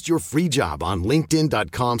 Post your free job on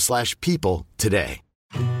linkedin.com/people today.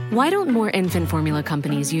 Why don't more infant formula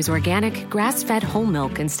companies use organic, grass-fed whole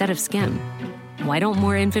milk instead of skim? Why don't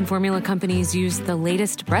more infant formula companies use the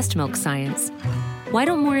latest breast milk science? Why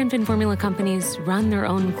don't more infant formula companies run their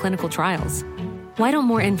own clinical trials? Why don't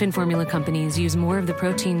more infant formula companies use more of the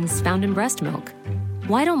proteins found in breast milk?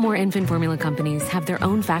 Why don't more infant formula companies have their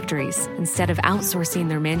own factories instead of outsourcing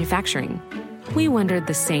their manufacturing? We wondered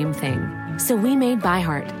the same thing. So we made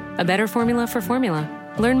ByHeart, a better formula for formula.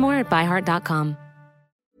 Learn more at byheart.com.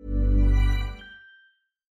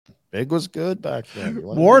 Big was good back then.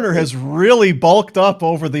 Warner has really bulked up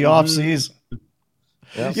over the offseason.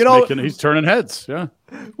 Yeah, he's turning heads. Yeah.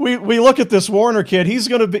 We look at this Warner kid. He's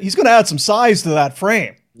gonna add some size to that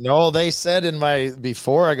frame. No, they said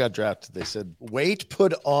before I got drafted, they said weight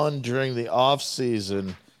put on during the off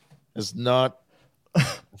season is not. I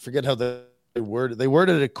forget how they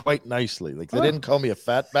worded it quite nicely. Like they didn't call me a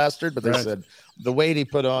fat bastard, but they said the weight he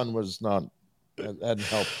put on was not hadn't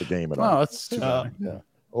helped the game at all. Oh, that's too bad. Yeah.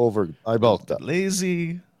 I bulked up.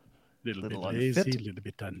 Lazy, little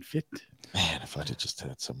bit unfit. Man, if I'd have just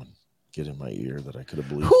had someone get in my ear that I could have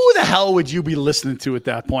believed. Who the hell would you be listening to at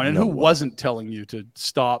that point? And who wasn't telling you to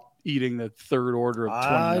stop eating the third order of 20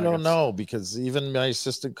 I nuggets? don't know, because even my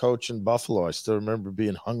assistant coach in Buffalo, I still remember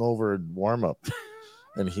being hungover at warm-up.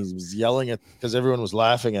 And he was yelling because everyone was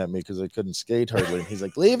laughing at me because I couldn't skate hardly. And he's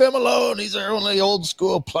like, leave him alone. He's our only old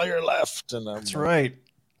school player left. And that's right.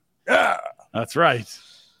 Yeah. That's right.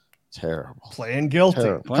 Terrible. Playing guilty.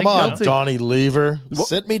 Come on, Donnie Lever.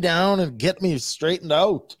 Sit me down and get me straightened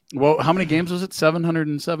out. Well, how many games was it?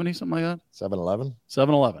 770, something like that? 711?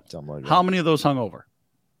 711. Something like that. How many of those hung over?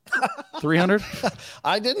 300?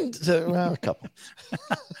 I didn't. A couple.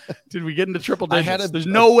 Did we get into triple digits? There's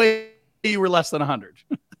no way you were less than 100.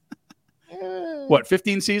 What,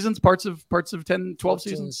 15 seasons? Parts of 10, 12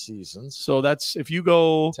 seasons? So that's if you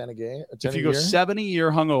go 10 a game. If you go 7 a year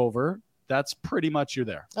hungover, that's pretty much you're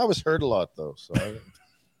there. I was hurt a lot though, so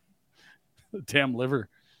the damn liver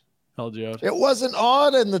held you out. It wasn't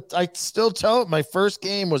odd, and I still tell it. My first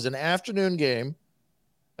game was an afternoon game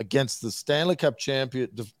against the Stanley Cup champion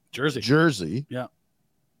Jersey. Yeah,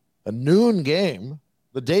 a noon game.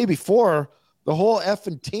 The day before, the whole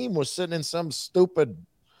effing team was sitting in some stupid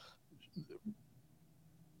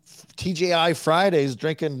TGI Fridays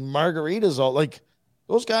drinking margaritas.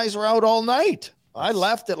 Those guys were out all night. I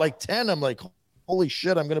left at like 10. I'm like, holy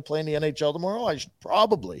shit, I'm going to play in the NHL tomorrow. I should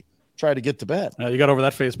probably try to get to bed. You got over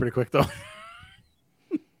that phase pretty quick, though.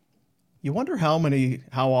 You wonder how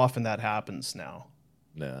often that happens now.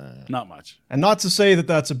 Nah. Not much. And not to say that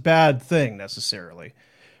that's a bad thing necessarily,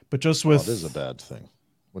 but just with... it is a bad thing.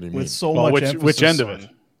 What do you mean? With so much emphasis which end of it?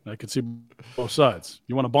 I could see both sides.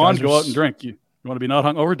 You want to bond, go out and drink. You want to be not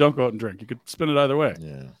hungover, don't go out and drink. You could spin it either way.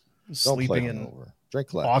 Yeah. Sleeping in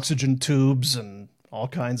drink less. Oxygen tubes and all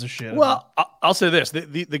kinds of shit. Well, I'll say this.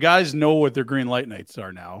 The guys know what their green light nights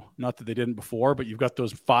are now. Not that they didn't before, but you've got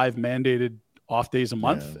those 5 mandated off days a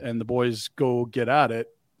month, and the boys go get at it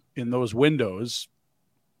in those windows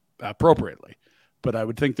appropriately. But I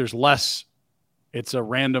would think there's less. It's a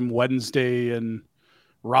random Wednesday in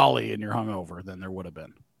Raleigh and you're hungover than there would have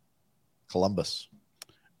been. Columbus.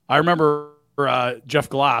 I remember Jeff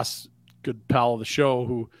Glass, good pal of the show,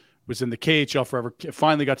 who was in the KHL forever,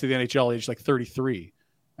 finally got to the NHL age like 33.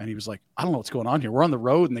 And he was like, I don't know what's going on here. We're on the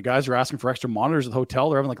road and the guys are asking for extra monitors at the hotel.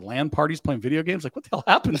 They're having like LAN parties playing video games. Like, what the hell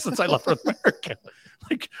happened since I left North America?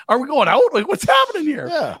 Like, are we going out? Like, what's happening here?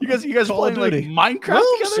 Yeah. You guys playing like Minecraft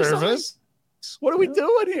together? What are we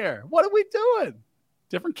doing here? What are we doing?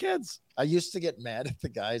 Different kids. I used to get mad at the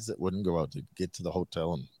guys that wouldn't go out to get to the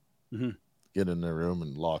hotel and get in their room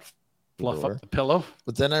and lock fluff up the pillow.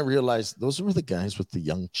 But then I realized those were the guys with the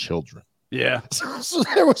young children. Yeah. So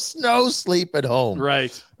there was no sleep at home.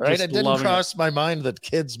 Right. It didn't cross my mind that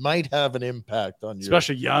kids might have an impact on you.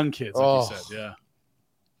 Especially young kids, like you said. Yeah.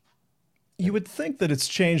 You would think that it's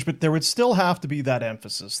changed, but there would still have to be that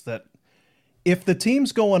emphasis that if the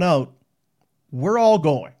team's going out, we're all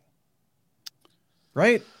going.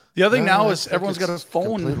 Right? The other thing now is everyone's got a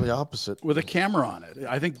phone completely opposite with a camera on it.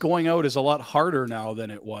 I think going out is a lot harder now than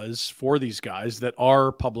it was for these guys that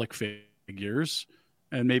are public figures.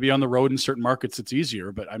 And maybe on the road in certain markets, it's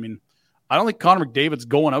easier. But I mean, I don't think Connor McDavid's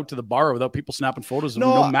going out to the bar without people snapping photos of him,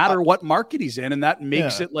 no matter what market he's in. And that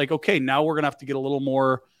makes it like, okay, now we're going to have to get a little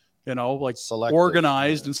more, like selective,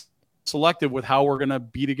 organized and stuff like that. Yeah. Especially young kids, like you said. Yeah. Well, which end of it? Completely opposite. Completely opposite. Yeah. Completely opposite. Yeah. But selective with how we're going to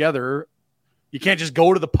be together. You can't just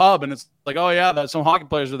go to the pub and it's like, oh yeah, some hockey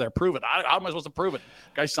players are there. Prove it. How am I supposed to prove it?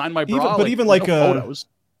 Guy signed my bra. Photos.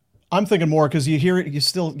 I'm thinking more because you hear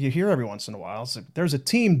every once in a while. So there's a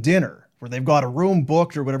team dinner where they've got a room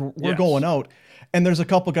booked or whatever. We're going out, and there's a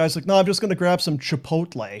couple guys like, no, I'm just going to grab some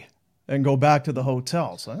Chipotle and go back to the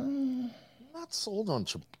hotel. So I'm not sold on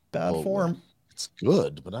Chipotle. Bad form. It's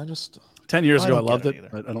good, but 10 years ago I loved it.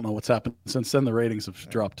 I don't know what's happened since then. The ratings have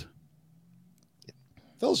dropped. It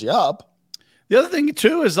fills you up. The other thing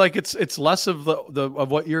too is like it's less of of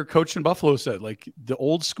what your coach in Buffalo said. Like the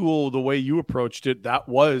old school, the way you approached it, that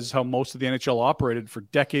was how most of the NHL operated for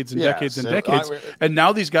decades and decades and decades. And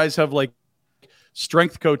now these guys have like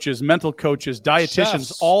strength coaches, mental coaches, dietitians,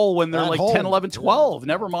 chefs, all when they're like 10, 11, 12.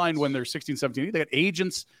 Never mind when they're 16, 17. They got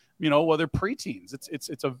agents, while they're preteens.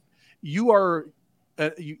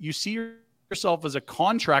 You see yourself as a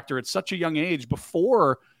contractor at such a young age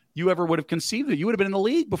before you ever would have conceived it. You would have been in the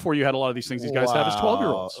league before you had a lot of these things these guys have as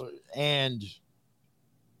 12-year-olds. And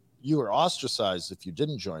you were ostracized if you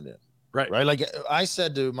didn't join in. Right. Like I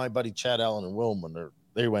said to my buddy Chad Allen and Wilm when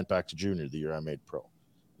they went back to junior the year I made pro.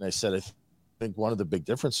 And I said, I think one of the big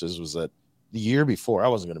differences was that the year before, I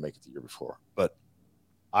wasn't going to make it the year before, but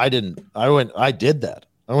I did that.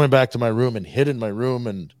 I went back to my room and hid in my room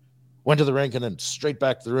and went to the rink and then straight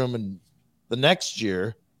back to the room. And the next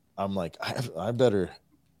year I'm like, I better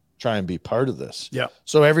try and be part of this. Yeah.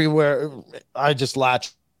 So everywhere I just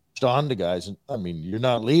latched on to guys. And I mean, you're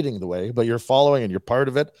not leading the way, but you're following and you're part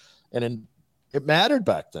of it. And it mattered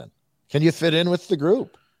back then. Can you fit in with the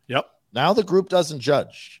group? Yep. Now the group doesn't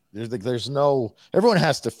judge. Everyone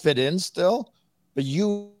has to fit in still, but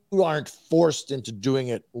you aren't forced into doing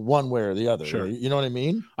it one way or the other. Sure. You know what I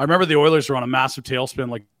mean? I remember the Oilers were on a massive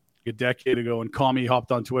tailspin like a decade ago, and Commie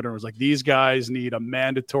hopped on Twitter and was like, these guys need a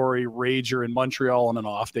mandatory rager in Montreal on an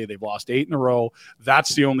off day. They've lost 8 in a row.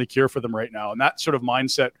 That's the only cure for them right now. And that sort of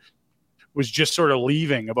mindset was just sort of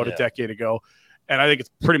leaving about a decade ago. And I think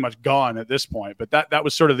it's pretty much gone at this point. But that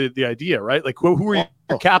was sort of the idea, right? Like, who were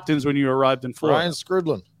your captains when you arrived in Florida? Brian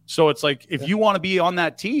Skrudland. So it's like, if you want to be on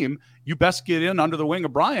that team, you best get in under the wing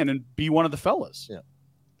of Brian and be one of the fellas. Yeah.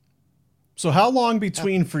 So how long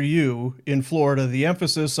between for you in Florida, the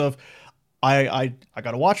emphasis of I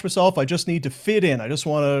got to watch myself. I just need to fit in. I just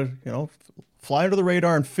want to, fly under the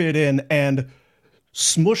radar and fit in, and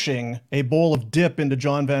smushing a bowl of dip into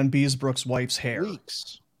John Van Beesbrook's wife's hair. A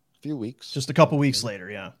few weeks. Just a couple weeks later.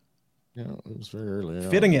 Yeah. Yeah. It was very early.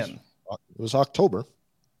 Fitting in. It was October.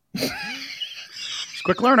 It's a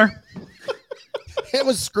quick learner. It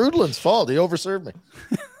was Skrudland's fault. He overserved me.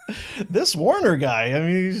 This Warner guy, I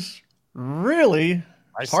mean, he's really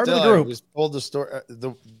part of the group. I was told the story.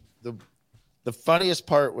 The funniest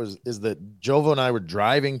part is that Jovo and I were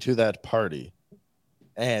driving to that party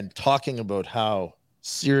and talking about how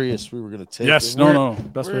serious we were going to take it. Yes, no.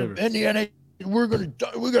 Best way ever. Indiana, we're going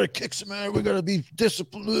to kick some ass. We're going to be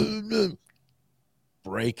disciplined.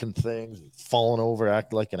 Breaking things, falling over,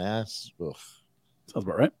 act like an ass. Ugh. Sounds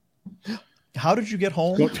about right. How did you get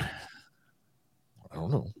home? I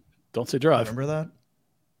don't know. Don't say drive. Remember that?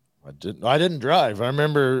 I didn't drive. I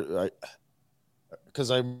remember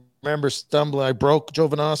because I remember stumbling. I broke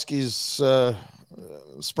Jovanovski's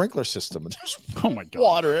sprinkler system, and there's my God,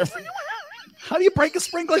 water everywhere. How do you break a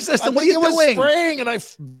sprinkler system? What are you doing? It was spraying, and I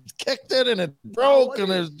kicked it, and it broke,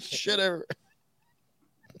 and there's shit everywhere.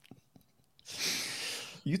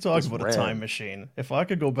 You talk about a time machine. If I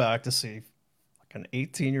could go back to see like an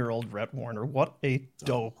 18-year-old Rhett Warner, what a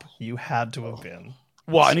dope you had to have been.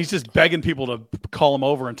 Well, and he's just begging people to call him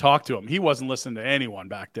over and talk to him. He wasn't listening to anyone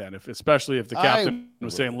back then, especially if the captain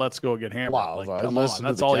was saying, let's go get hammered. Wow, like, come on,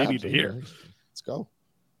 that's all you need to hear. Let's go.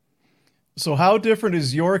 So how different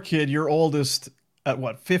is your kid, your oldest, at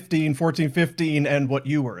what, 14, 15, and what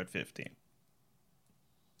you were at 15?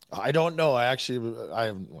 I don't know.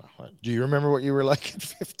 Do you remember what you were like at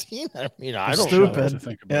 15? I mean, I don't stupid.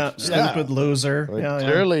 know. Yeah, stupid loser.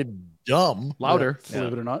 Clearly dumb. Louder,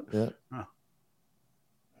 believe it or not. Yeah. Oh.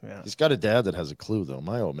 Yeah. He's got a dad that has a clue, though.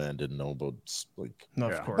 My old man didn't know about, like, no,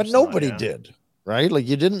 of course. But nobody did, right? Like,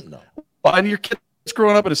 you didn't know. Well, and your kid's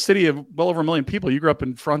growing up in a city of well over 1 million people. You grew up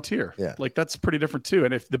in Frontier. Yeah. Like, that's pretty different, too.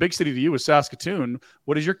 And if the big city to you was Saskatoon,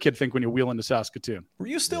 what does your kid think when you wheel into Saskatoon? Were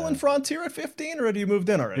you still in Frontier at 15, or had you moved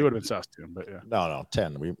in already? He would have been Saskatoon, but yeah. No,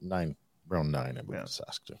 10. Around 9, I moved to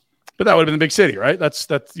Saskatoon. But that would have been the big city, right? That's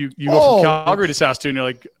you go from Calgary to Saskatoon. You're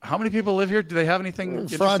like, how many people live here? Do they have anything?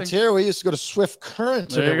 Frontier, we used to go to Swift Current.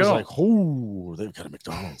 There and you it was go. like, oh, they've got a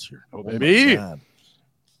McDonald's here. Oh, baby.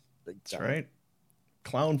 That's right.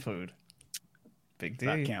 Clown food. Big D.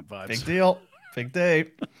 That camp vibes. Big deal. Big day.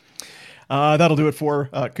 That'll do it for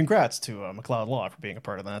congrats to McLeod Law for being a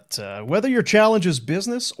part of that. Whether your challenge is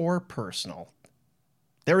business or personal,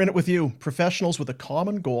 they're in it with you. Professionals with a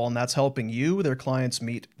common goal, and that's helping you, their clients,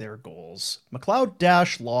 meet their goals.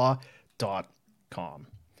 McLeod-Law.com.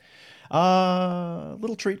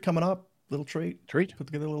 Little treat coming up. Little treat. Put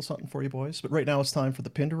together a little something for you boys. But right now it's time for the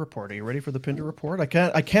Pinder Report. Are you ready for the Pinder Report? I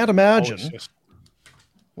can't imagine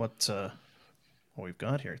what we've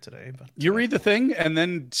got here today. But you read the thing and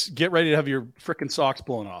then get ready to have your frickin' socks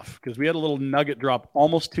blown off, because we had a little nugget drop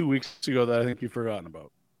almost 2 weeks ago that I think you've forgotten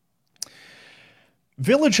about.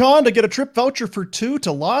 Village Honda, get a trip voucher for 2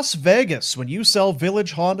 to Las Vegas when you sell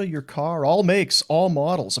Village Honda your car. All makes, all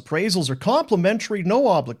models. Appraisals are complimentary, no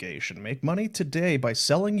obligation. Make money today by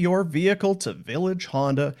selling your vehicle to Village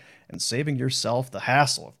Honda and saving yourself the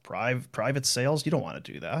hassle of private sales. You don't want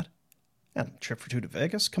to do that. And a trip for 2 to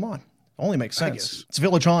Vegas? Come on. Only makes sense. It's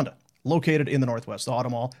Village Honda, located in the Northwest Auto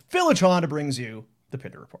Mall. Village Honda brings you the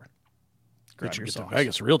Pinder Report. Grab your socks.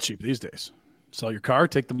 Vegas real cheap these days. Sell your car,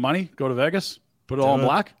 take the money, go to Vegas. Put it all in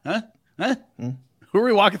black? Huh? Who are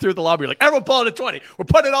we walking through the lobby? You're like, everyone pull it at 20. We're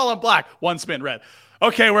putting it all in black. One spin red.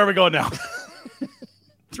 Okay, where are we going now?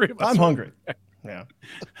 3 of us. I'm hungry. Yeah.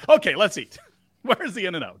 Okay, let's eat. Where's the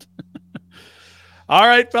In-N-Out? All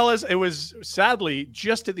right, fellas. It was sadly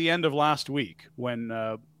just at the end of last week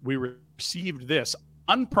when we received this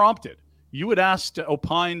unprompted. You had asked,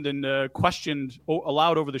 opined, and questioned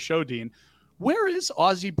aloud over the show, Dean, where is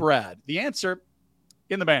Aussie Brad? The answer,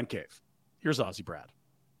 in the man cave. Here's Aussie Brad.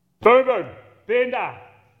 Boom, boom, Bender,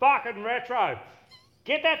 fucking retro.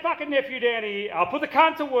 Get that fucking nephew down here. I'll put the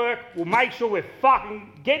cunt to work. We'll make sure we're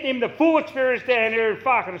fucking getting him the full experience down here in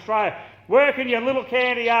fucking Australia. Working your little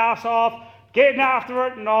candy ass off, getting after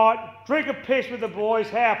it at night, drinking piss with the boys.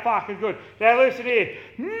 How fucking good. Now listen here.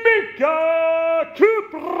 Mika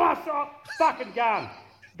Kuprasa fucking gun.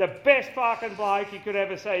 The best fucking bloke you could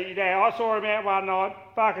ever see. Now, I saw him out one night,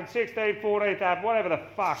 fucking 16th, 14th up, whatever the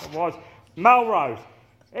fuck it was. Melrose.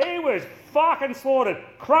 He was fucking slaughtered.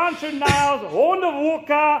 Crunching nails, on the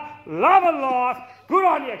walker, loving life. Good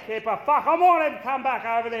on you, Kipper. Fuck, I might even come back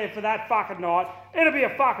over there for that fucking night. It'll be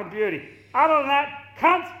a fucking beauty. Other than that,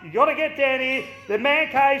 cunts, you gotta get down here. The man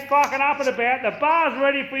cave's fucking up and about. The bar's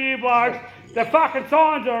ready for you blokes. The fucking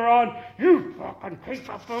signs are on. You fucking keep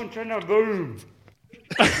a bunch in the boom.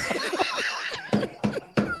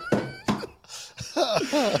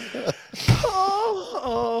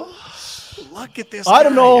 Look at this. I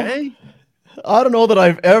don't know. I don't know that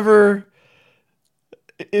I've ever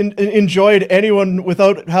enjoyed anyone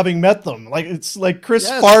without having met them. Like it's like Chris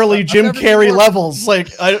Farley, Jim Carrey levels. Like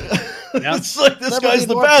it's like this guy's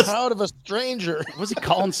the best. Proud of a stranger. Was he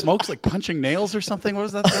calling smokes like punching nails or something? What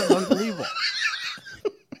was that? That was unbelievable.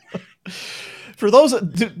 For those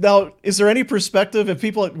now, is there any perspective if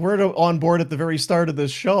people weren't on board at the very start of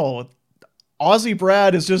this show? Aussie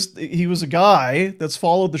Brad is he was a guy that's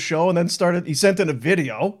followed the show and then he sent in a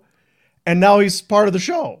video and now he's part of the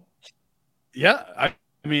show. Yeah. I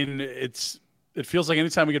mean, it feels like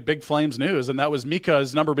anytime we get Big Flames news, and that was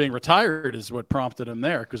Mika's number being retired is what prompted him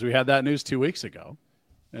there, because we had that news 2 weeks ago,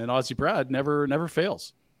 and Aussie Brad never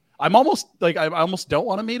fails. I almost don't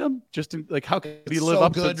want to meet him. Just like, how could he live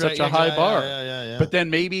up to such a high bar? Yeah. But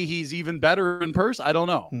then maybe he's even better in person. I don't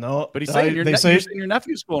know. No, but he's saying your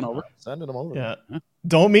nephew's going over. Sending him over. Yeah. Huh?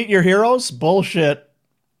 Don't meet your heroes. Bullshit.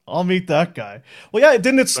 I'll meet that guy. Well, yeah,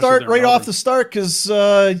 didn't it start right off the start because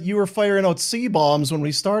you were firing out C-bombs when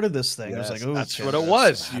we started this thing? Yes, I was like, that's what it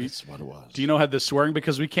was. That's what it was. Dino had this swearing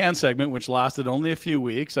because we can segment, which lasted only a few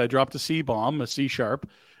weeks. I dropped a C-bomb, a C-sharp.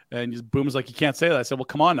 And Boom was like, you can't say that. I said, well,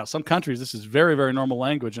 come on now. Some countries, this is very, very normal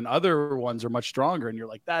language, and other ones are much stronger. And you're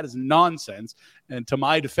like, that is nonsense. And to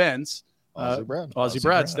my defense, Aussie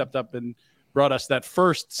Brad stepped up and brought us that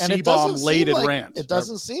first C-bomb-laden rant. It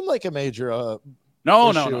doesn't seem like a major issue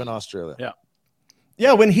in Australia. Yeah.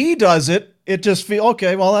 Yeah, when he does it, it just feels,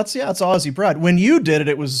 okay, well, it's Aussie Brad. When you did it,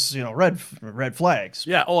 it was, red flags.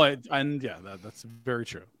 Yeah, that's very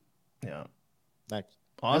true. Yeah. Next.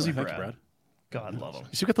 Aussie Thanks, Brad. Brad. God love him.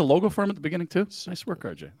 You still got the logo for him at the beginning too? Nice work,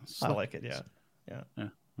 RJ. I like it, yeah.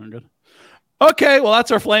 We're good. Okay, well, that's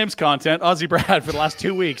our Flames content. Aussie Brad for the last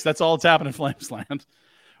 2 weeks. That's all that's happened in Flamesland.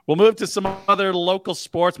 We'll move to some other local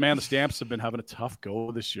sports. Man, the Stamps have been having a tough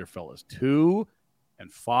go this year, fellas. 2-5.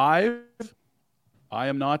 I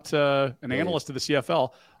am not an analyst of the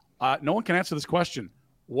CFL. No one can answer this question.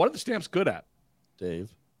 What are the Stamps good at?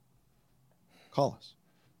 Dave, call us.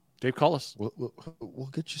 Dave, call us. We'll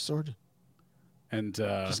get you sorted. And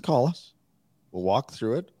just call us. We'll walk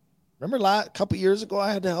through it. Remember a couple years ago,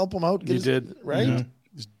 I had to help him out. You did, right? Mm-hmm.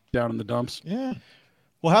 Just down in the dumps. Yeah.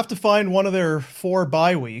 We'll have to find one of their 4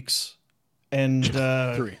 bye weeks and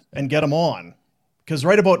get him on. Because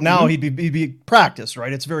right about now, he'd be practice,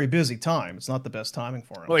 right? It's very busy time. It's not the best timing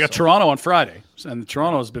for him. Well, they got Toronto on Friday, and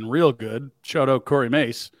Toronto has been real good. Shout out Corey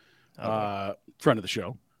Mace, friend of the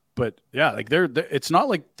show. But yeah, like they're it's not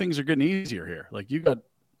like things are getting easier here. Like you got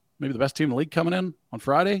maybe the best team in the league coming in on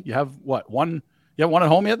Friday. You have one? You haven't won at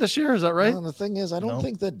home yet this year? Is that right? Well, the thing is, I don't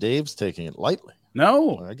think that Dave's taking it lightly.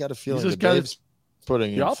 No, I got a feeling that Dave's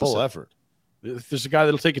putting in full effort. If there's a guy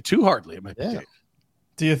that'll take it too hardly, it might be Dave.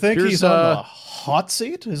 Do you think he's on the hot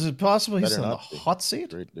seat? Is it possible he's on the hot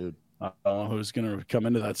seat? Great dude. I don't know who's going to come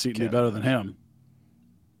into that seat and be better than him.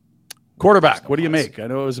 Quarterback, what do you make? I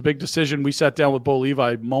know it was a big decision. We sat down with Bo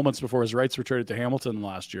Levi moments before his rights were traded to Hamilton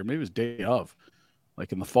last year. Maybe it was day of,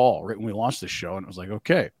 like in the fall, right when we launched this show. And it was like,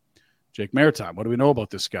 okay, Jake Maritime, what do we know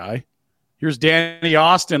about this guy? Here's Danny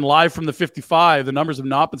Austin live from the 55. The numbers have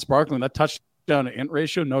not been sparkling. That touchdown to int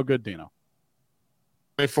ratio, no good, Dino.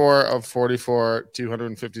 24 of 44,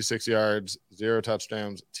 256 yards, 0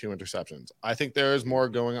 touchdowns, 2 interceptions. I think there is more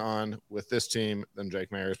going on with this team than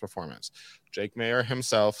Jake Mayer's performance. Jake Mayer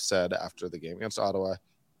himself said after the game against Ottawa,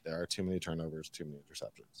 there are too many turnovers, too many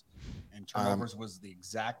interceptions. And turnovers was the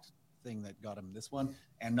exact thing that got him this one,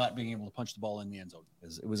 and not being able to punch the ball in the end zone.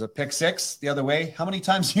 It was a pick six the other way. How many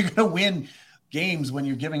times are you going to win games when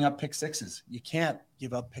you're giving up pick sixes? You can't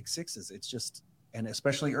give up pick sixes. It's just, and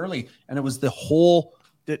especially early. And it was the whole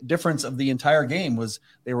difference of the entire game was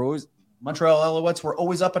they were always, Montreal Alouettes were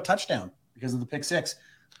always up a touchdown because of the pick six.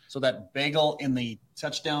 So that bagel in the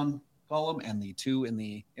touchdown column and the 2 in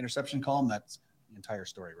the interception column, that's the entire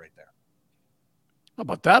story right there. How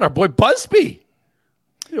about that? Our boy Busby.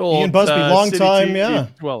 Ian Busby, long time,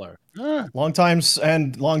 dweller. Long time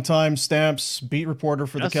Stamps beat reporter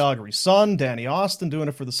for the Calgary Sun. Danny Austin doing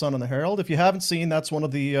it for the Sun and the Herald. If you haven't seen, that's one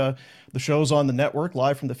of the shows on the network,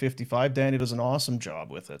 live from the 55. Danny does an awesome job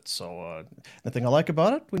with it. So the thing I like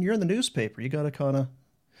about it, when you're in the newspaper, you got to kind of,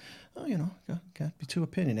 can't be too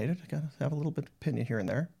opinionated. Got to have a little bit of opinion here and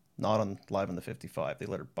there. Not on live on the 55. They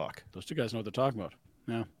let her buck. Those two guys know what they're talking about.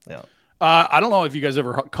 Yeah. I don't know if you guys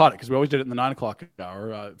ever caught it because we always did it in the 9 o'clock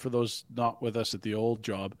hour. For those not with us at the old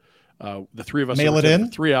job, the three of us mail it in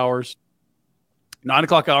for 3 hours. 9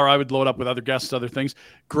 o'clock hour, I would load up with other guests, other things.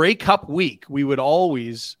 Grey Cup week, we would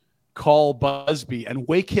always call Busby and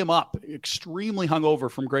wake him up extremely hungover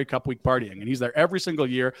from Grey Cup week partying. And he's there every single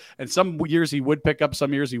year. And some years he would pick up,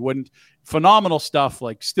 some years he wouldn't. Phenomenal stuff,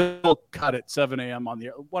 like still cut at 7 a.m. on the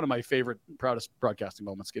one of my favorite, proudest broadcasting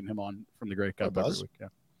moments, getting him on from the Grey Cup every week. Yeah.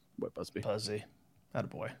 What Busby?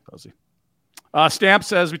 Attaboy. Busby.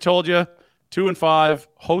 Stamps, as we told you, 2-5,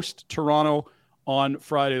 host Toronto on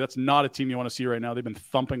Friday. That's not a team you want to see right now. They've been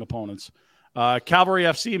thumping opponents. Cavalry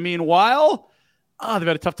FC, meanwhile, they've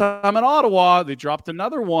had a tough time in Ottawa. They dropped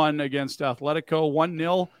another one against Atletico,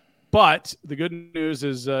 1-0. But the good news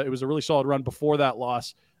is it was a really solid run before that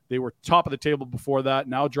loss. They were top of the table before that,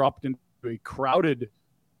 now dropped into a crowded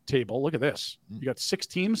table. Look at this. You got 6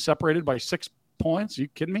 teams separated by 6 points. Are you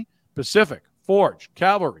kidding me? Pacific, Forge,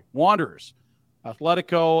 Cavalry, Wanderers,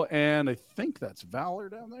 Atletico, and I think that's Valor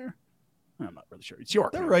down there. I'm not really sure. It's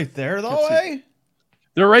York. They're right there, though, eh?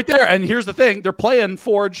 They're right there. And here's the thing. They're playing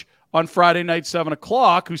Forge on Friday night, 7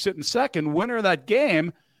 o'clock, who's sitting second. Winner of that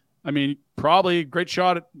game, I mean, probably a great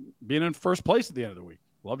shot at being in first place at the end of the week.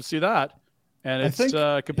 Love to see that. And it's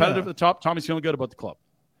competitive at the top. Tommy's feeling good about the club.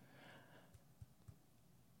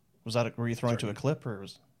 Were you throwing to a clip or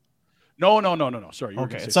was... No. Sorry.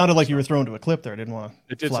 Okay. It sounded like you were thrown to a clip there. I didn't want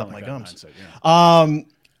to flap my gums. Yeah.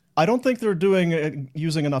 I don't think they're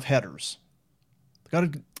using enough headers.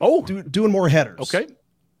 Got to doing more headers. Okay.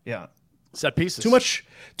 Yeah. Set pieces.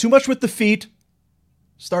 Too much with the feet.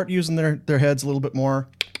 Start using their heads a little bit more.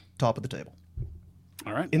 Top of the table.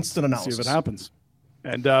 All right. Instant analysis. See what happens.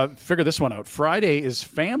 And figure this one out. Friday is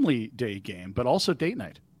family day game, but also date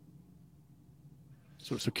night.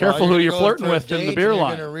 So careful who you're flirting with in the beer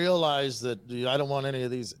line. You're going to realize that I don't want any of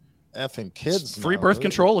these effing kids. Free birth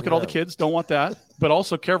control. Look at all the kids. Don't want that. But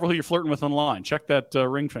also careful who you're flirting with online. Check that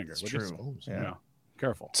ring finger. It's true. Yeah.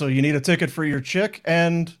 Careful. So you need a ticket for your chick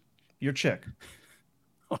and your chick.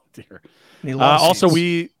 Oh, dear. Also,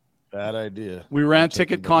 bad idea. We ran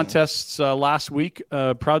ticket contests last week.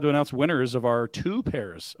 Proud to announce winners of our 2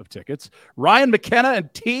 pairs of tickets. Ryan McKenna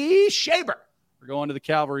and T. Shaber. We're going to the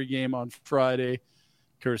Cavalry game on Friday.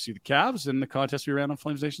 Courtesy of the Cavs and the contest we ran on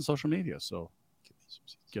Flames Nation social media. So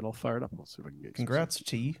get all fired up. We'll see if I can get Congrats,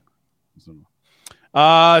 T.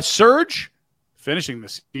 Surge finishing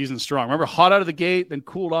the season strong. Remember, hot out of the gate, then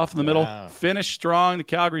cooled off in the middle. Finished strong. The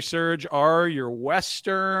Calgary Surge are your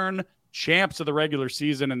Western champs of the regular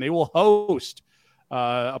season, and they will host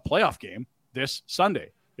a playoff game this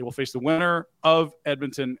Sunday They will face the winner of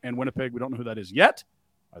Edmonton and Winnipeg. We don't know who that is yet.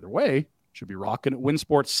 Either way, should be rocking at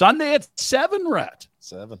WinSports Sunday at 7, Rhett.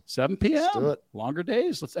 7 p.m. Let's do it. Longer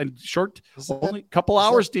days. Only a couple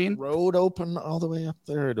hours, Dean. Road open all the way up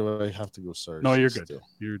there, or do I have to go Sarge? No, you're good. Still?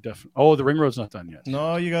 You're definitely. Oh, the ring road's not done yet.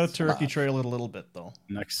 No, you got to turkey trail it a little bit, though.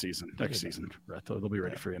 Next season, Rhett. They'll be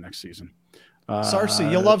ready for you next season. Sarcee,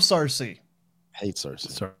 you love Sarcee. Hate Sarcee.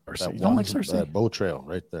 You don't like Sarcee? That bow trail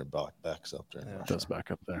right there backs up there. Yeah, it does back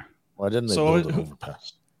up there. Why didn't they build an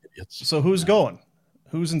overpass? Idiots. So who's going?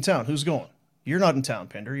 Who's in town? Who's going? You're not in town,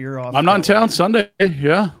 Pinder. You're off. I'm not in town Sunday.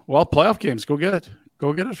 Yeah. Well, playoff games. Go get it.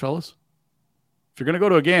 Go get it, fellas. If you're going to go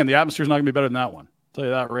to a game, the atmosphere's not going to be better than that one. I'll tell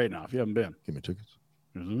you that right now if you haven't been. Give me tickets.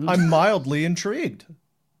 I'm mildly intrigued.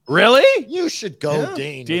 Really? You should go,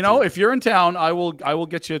 Dane. Dino, if you're in town, I will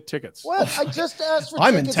get you tickets. Well, I just asked for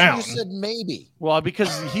I'm tickets in town. and you said maybe. Well,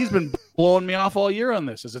 because he's been blowing me off all year on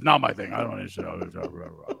this. This is not my thing. I don't issue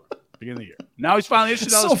beginning of the year. Now he's finally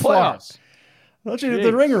issued out his playoffs. Don't you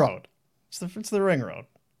the ring road? It's the ring road.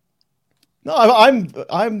 No,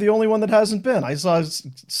 I'm the only one that hasn't been. I saw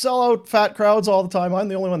sellout fat crowds all the time. I'm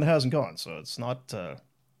the only one that hasn't gone. So it's not.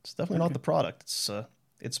 It's definitely not the product.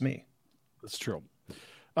 It's me. That's true.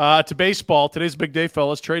 To baseball, today's a big day,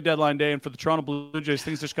 fellas. Trade deadline day, and for the Toronto Blue Jays,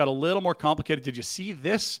 things just got a little more complicated. Did you see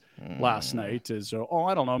this last night?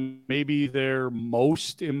 I don't know, maybe their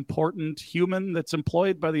most important human that's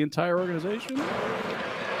employed by the entire organization.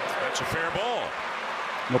 That's a fair ball.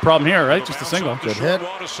 No problem here, right? Just a single. Good hit.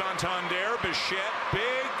 Santander, Bichette,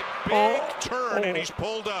 big turn, and he's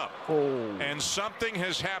pulled up. And something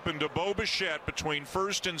has happened to Bo Bichette between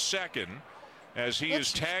first and second as he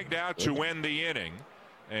is tagged out to end the inning.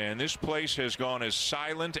 And this place has gone as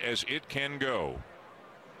silent as it can go.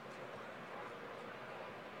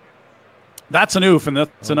 That's an oof, and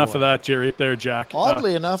that's enough of that, Jerry, there, Jack.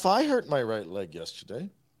 Oddly enough, I hurt my right leg yesterday.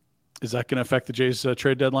 Is that going to affect the Jays'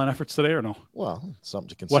 trade deadline efforts today or no? Well, something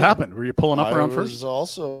to consider. What happened? Were you pulling up around first?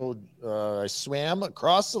 I swam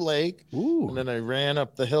across the lake, and then I ran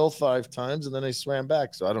up the hill 5 times, and then I swam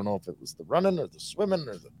back. So I don't know if it was the running or the swimming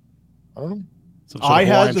or I don't know. I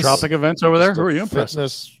had tropic events over there. Who are you impressed?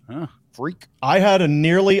 Fitness freak. I had a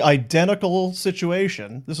nearly identical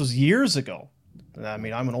situation. This was years ago. I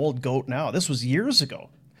mean, I'm an old goat now. This was years ago.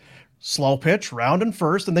 Slow pitch, round and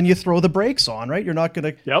first, and then you throw the brakes on, right? You're not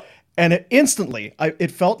going to. Yep. And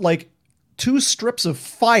it felt like 2 strips of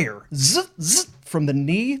fire zzz, zzz, from the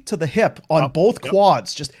knee to the hip on both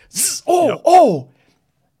quads. Just zzz,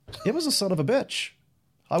 It was a son of a bitch.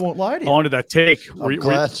 I won't lie to you. How long did that take? Were you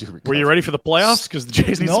ready for the playoffs? Because the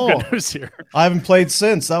Jays need some good news here. I haven't played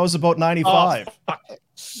since. That was about 95.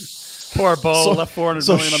 Poor Bo left $400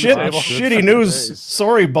 million on the table. Shitty news.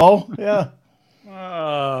 Sorry, Bo. Yeah.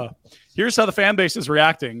 Here's how the fan base is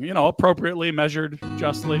reacting. Appropriately, measured,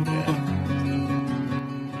 justly. Maybe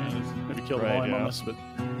kill the volume on this, but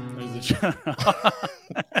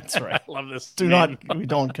that's right. I love this. We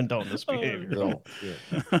don't condone this behavior. No,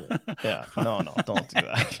 don't do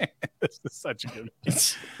that. This is such a good.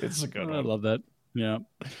 It's a good one. I love that. Yeah.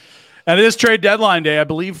 And it is trade deadline day. I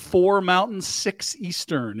believe 4 Mountain, 6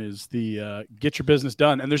 Eastern is the get your business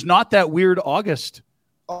done. And there's not that weird August.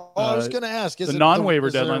 I was going to ask, is the non-waiver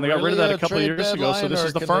deadline? They got rid of that a couple of years ago, so this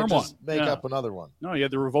is the firm one. Make up another one. No, you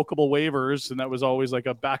had the revocable waivers, and that was always like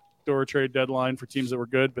a backdoor trade deadline for teams that were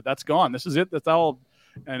good, but that's gone. This is it. That's all.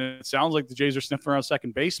 And it sounds like the Jays are sniffing around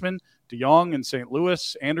second baseman, DeYoung in St.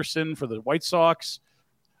 Louis, Anderson for the White Sox.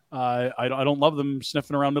 I don't love them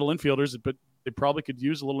sniffing around middle infielders, but they probably could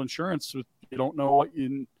use a little insurance. You don't know what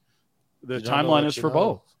the timeline is for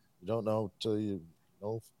Bo. You don't know till you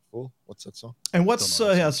know. What's that song? And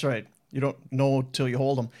that's right. You don't know till you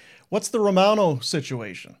hold them. What's the Romano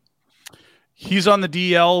situation? He's on the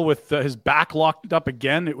DL with his back locked up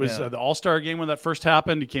again. It was the All-Star game when that first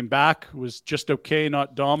happened. He came back, was just okay,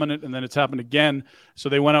 not dominant, and then it's happened again. So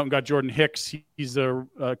they went out and got Jordan Hicks. He's the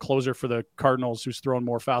closer for the Cardinals, who's thrown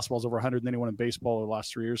more fastballs over 100 than anyone in baseball over the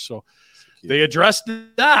last 3 years. So they addressed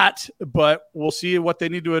that, but we'll see what they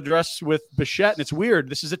need to address with Bichette. And it's weird.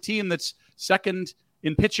 This is a team that's second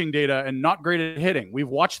in pitching data and not great at hitting. We've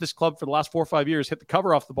watched this club for the last 4 or 5 years hit the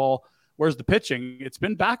cover off the ball. Where's the pitching? It's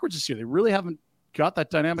been backwards this year. They really haven't got that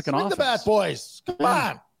dynamic in offense. The bat, boys. Come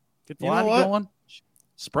on. Get Vladdy going.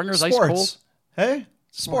 Springer's ice cold. Hey,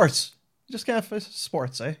 sports. You just can't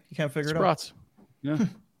sports, eh? You can't figure it out. Yeah.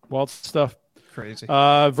 Wild stuff. Crazy.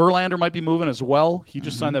 Verlander might be moving as well. He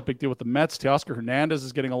just signed that big deal with the Mets. Teoscar Hernandez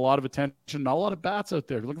is getting a lot of attention. Not a lot of bats out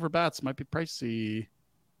there. If you're looking for bats, might be pricey.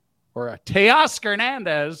 Or Teoscar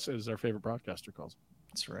Hernandez, as our favorite broadcaster calls him.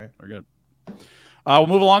 That's right. We're good. We'll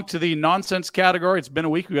move along to the nonsense category. It's been a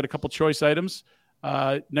week. We got a couple choice items.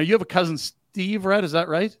 Now you have a cousin, Steve, Red, is that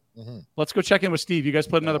right? Mm-hmm. Let's go check in with Steve. You guys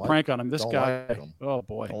put another prank on him. This don't guy, like him. oh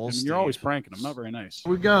boy, Old you're always pranking him. Not very nice.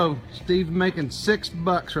 Here we go. Steve's making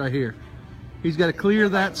 $6 right here. He's got to clear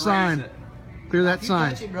that sign. Clear that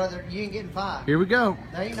sign. Touch it, brother, you ain't getting five. Here we go.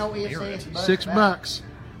 There ain't no ifs, ands, buts, $6.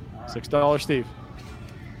 $6, Steve.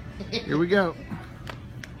 Here we go.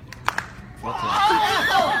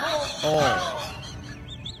 Oh.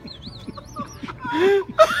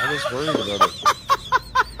 I was worried about it.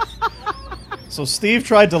 So Steve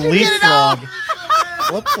tried to leapfrog.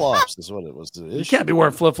 Flip flops is what it was. You can't be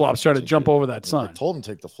wearing flip flops trying to jump over that sign. I told him to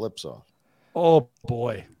take the flips off. Oh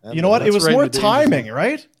boy! You know what? It was more timing,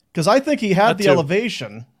 right? Because I think he had the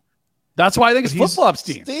elevation. That's why I think it's flip flops,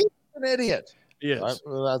 Steve. Steve's an idiot. He is.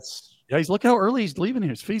 That's he's look how early he's leaving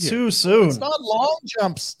his feet. Too soon. It's not long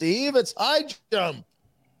jump, Steve. It's high jump.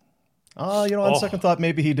 On second thought,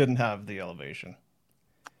 maybe he didn't have the elevation.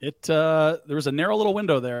 There was a narrow little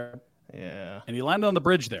window there. Yeah. And he landed on the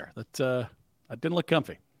bridge there. That didn't look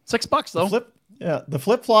comfy. $6 though. The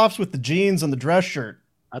flip flops with the jeans and the dress shirt.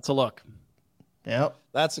 That's a look. Yep.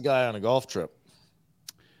 That's a guy on a golf trip.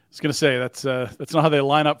 I was gonna say that's not how they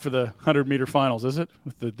line up for the 100-meter finals, is it?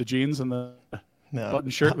 With the jeans and the button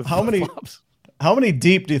shirt with how many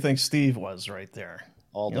deep do you think Steve was right there?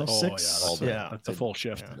 All day. Six. Yeah, that's a full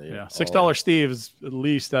shift. Yeah. $6 Steve is at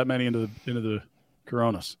least that many into the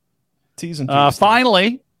Coronas. T's and P's.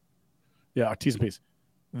 Finally. Yeah, T's and P's.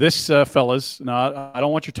 This, fellas, now I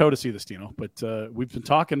don't want your toe to see this, Dino, but we've been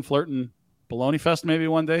talking, flirting, Bologna Fest maybe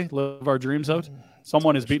one day, live our dreams out.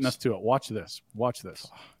 Someone is beating us to it. Watch this.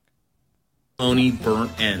 Bologna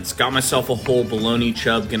burnt ends. Got myself a whole bologna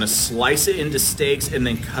chub. Gonna slice it into steaks and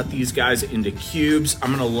then cut these guys into cubes.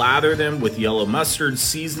 I'm gonna lather them with yellow mustard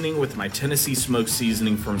seasoning with my Tennessee smoked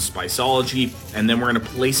seasoning from Spiceology. And then we're gonna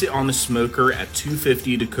place it on the smoker at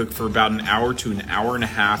 250 to cook for about an hour to an hour and a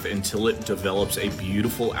half until it develops a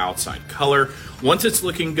beautiful outside color. Once it's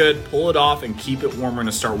looking good, pull it off and keep it warm. We're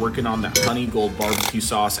gonna start working on that honey gold barbecue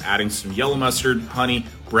sauce, adding some yellow mustard, honey,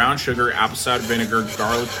 brown sugar, apple cider vinegar,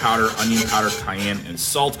 garlic powder, onion powder, cayenne, and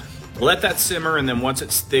salt. Let that simmer, and then once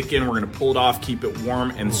it's thickened, we're going to pull it off, keep it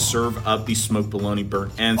warm, and serve up the smoked bologna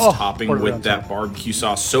burnt ends, topping with that barbecue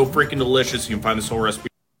sauce. So freaking delicious. You can find this whole recipe.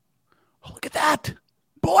 Oh, look at that.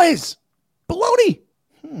 Boys, bologna.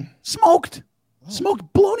 Smoked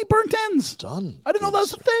bologna burnt ends. Done. I didn't know that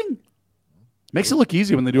was a thing. Makes it look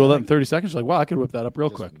easy when they do all that in 30 seconds. You're like, wow, I could whip that up real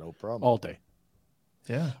quick. No problem. All day.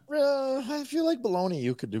 Yeah. If you like bologna,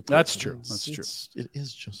 you could do. That's true. It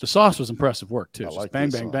is just the sauce was impressive work too. Like bang,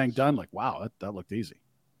 bang, bang, done. Like wow, that looked easy.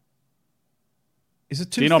 Is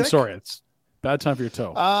it too? Dino, thick? I'm sorry. It's bad time for your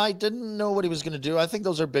toe. I didn't know what he was going to do. I think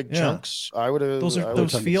those are big chunks. I would have.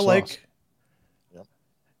 Those feel like. Yep.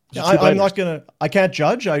 Yeah, I'm not gonna. I can't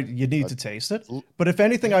judge. You need to taste it. But if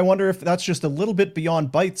anything, I wonder if that's just a little bit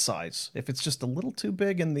beyond bite size. If it's just a little too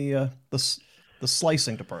big in the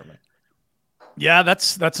slicing department. Yeah,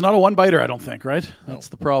 that's not a one biter, I don't think, right? That's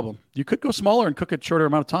the problem. You could go smaller and cook it shorter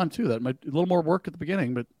amount of time too. That might be a little more work at the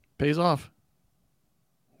beginning, but pays off.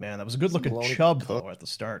 Man, that was a good looking chub though at the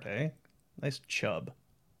start, eh? Nice chub.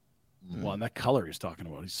 Well, and that color he's talking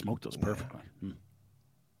about, he smoked those perfectly.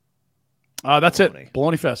 That's it.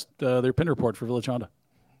 Bologna Fest. Their pin report for Village Honda.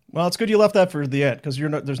 Well, it's good you left that for the end because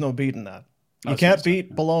there's no beating that. You can't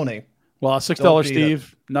beat bologna. Well, $6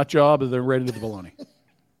 Steve, nut job, and they're ready to the bologna.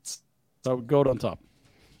 So goat on top.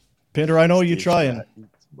 Pinder, I know you trying.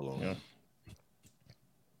 Yeah.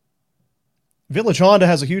 Village Honda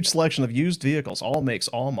has a huge selection of used vehicles, all makes,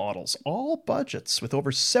 all models, all budgets, with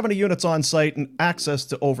over 70 units on site and access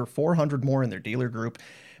to over 400 more in their dealer group.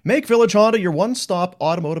 Make Village Honda your one-stop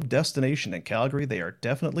automotive destination in Calgary. They are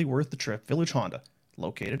definitely worth the trip. Village Honda,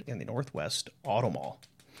 located in the Northwest Auto Mall.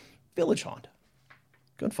 Village Honda.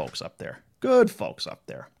 Good folks up there.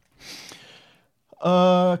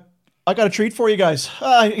 I got a treat for you guys.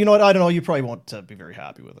 You know what? I don't know. You probably won't be very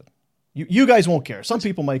happy with it. You guys won't care. Some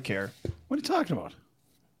people might care. What are you talking about?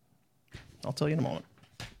 I'll tell you in a moment.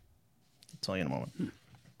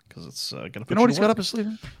 Because it's going to put you know what he's got up his sleeve?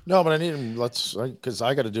 No, but I need him. Because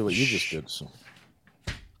I got to do what you just did. So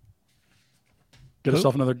get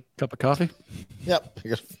yourself another cup of coffee. Yep. I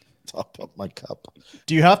got to top up my cup.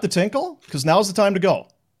 Do you have to tinkle? Because now's the time to go.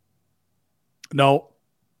 No.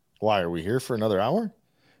 Why are we here for another hour?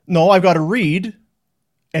 No, I've got to read,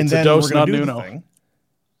 and it's then a dose, we're going to do not the thing.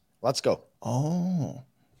 Let's go. Oh,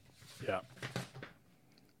 yeah.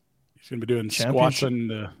 He's going to be doing squats in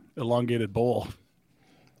the elongated bowl.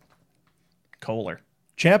 Kohler.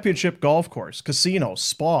 Championship golf course, casino,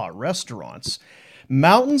 spa, restaurants.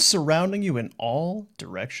 Mountains surrounding you in all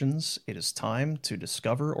directions. It is time to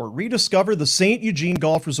discover or rediscover the St. Eugene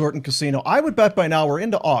Golf Resort and Casino. I would bet by now we're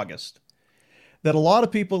into August that a lot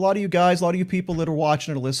of people, a lot of you guys, a lot of you people that are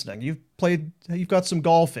watching or listening, you've got some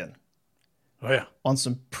golf in. Oh, yeah. On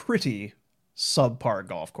some pretty subpar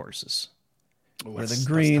golf courses. Where the That's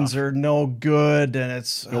greens tough. are no good and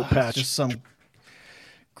it's No patch. just some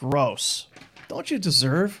gross. Don't you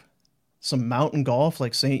deserve some mountain golf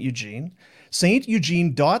like St. Eugene?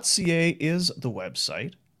 StEugene.ca is the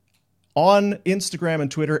website. On Instagram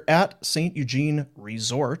and Twitter at St. Eugene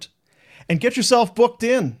Resort. And get yourself booked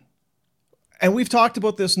in. And we've talked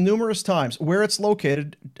about this numerous times, where it's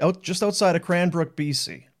located, just outside of Cranbrook,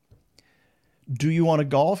 BC. Do you want to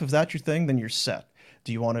golf? If that's your thing, then you're set.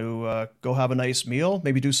 Do you want to go have a nice meal?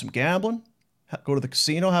 Maybe do some gambling? Go to the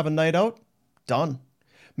casino, have a night out? Done.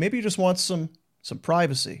 Maybe you just want some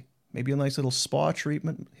privacy. Maybe a nice little spa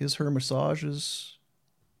treatment. Her massages.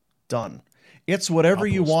 Done. It's whatever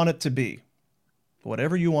you want it to be.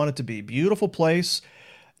 Whatever you want it to be. Beautiful place.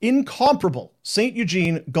 Incomparable. St.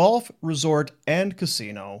 Eugene Golf Resort and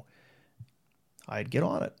Casino. I'd get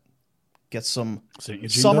on it. Get some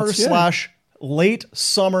summer/late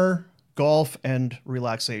summer golf and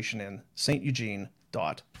relaxation in. StEugene.ca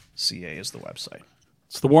is the website.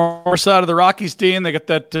 It's the warmer side of the Rockies, Dean. They got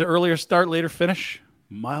that earlier start, later finish.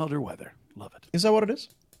 Milder weather. Love it. Is that what it is?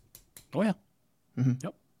 Oh, yeah. Mm-hmm.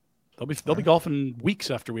 Yep. They'll be golfing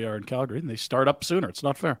weeks after we are in Calgary, and they start up sooner. It's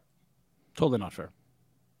not fair. Totally not fair.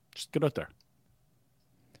 Just get out there.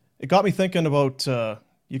 It got me thinking about,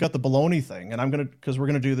 you got the baloney thing, and because we're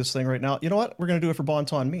going to do this thing right now. You know what? We're going to do it for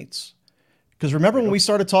Bon-Ton Meats. Because remember when we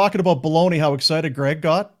started talking about bologna, how excited Greg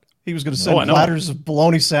got? He was going to send platters of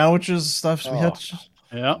bologna sandwiches and stuff. So we had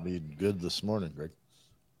yeah. Be good this morning, Greg.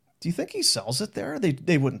 Do you think he sells it there?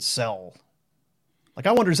 They wouldn't sell. Like,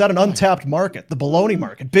 I wonder, is that an untapped market? The bologna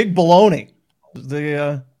market. Big bologna.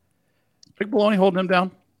 Big bologna holding him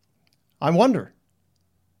down? I wonder.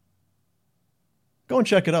 Go and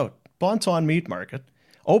check it out. Bon-Ton Meat Market.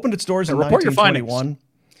 Opened its doors in 1921.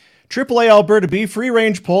 AAA Alberta beef,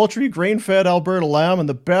 free-range poultry, grain-fed Alberta lamb, and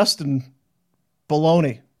the best in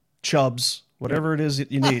bologna, chubs, whatever it is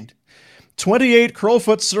that you need. 28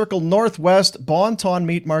 Crowfoot Circle Northwest,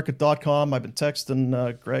 bontonmeatmarket.com. I've been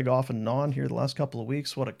texting Greg off and on here the last couple of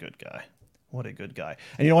weeks. What a good guy. What a good guy.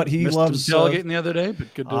 And you know what? He loves... delegating the other day,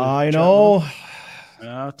 but good to I know.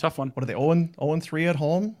 Tough one. What are they, 0-3 at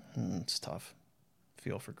home? It's tough.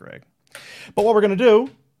 Feel for Greg. But what we're going to do,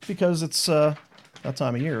 because it's that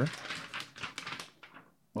time of year,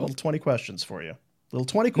 little 20 questions for you. Little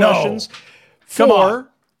 20 questions for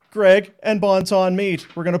Greg and Bon-Ton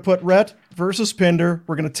Meat. We're going to put Rhett versus Pinder.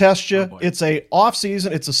 We're going to test you. It's a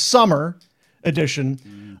off-season, it's a summer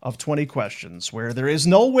edition of 20 questions where there is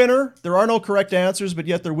no winner. There are no correct answers, but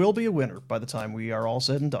yet there will be a winner by the time we are all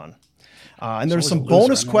said and done. And there's some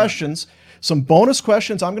bonus questions. Some bonus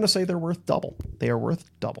questions. I'm going to say they're worth double. They are worth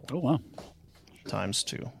double. Oh, wow. Times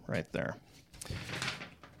 2 right there.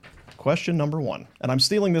 Question number 1. And I'm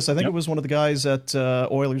stealing this. I think it was one of the guys at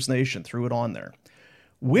Oilers Nation threw it on there.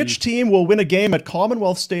 Which team will win a game at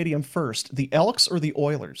Commonwealth Stadium first, the Elks or the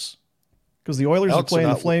Oilers? Because the Oilers are playing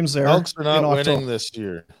the Flames there. Elks are not winning this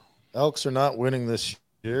year. Elks are not winning this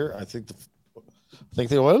year. I think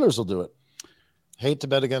the Oilers will do it. Hate to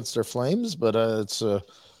bet against their Flames, but it's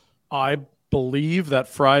I believe that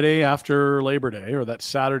Friday after Labor Day or that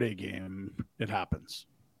Saturday game, it happens.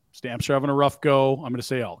 Stamps are having a rough go. I'm going to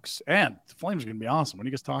say Elks. And the Flames are going to be awesome. What are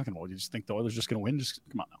you guys talking about? You just think the Oilers are just going to win? Just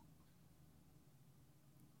come on now.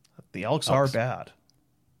 The Elks are bad.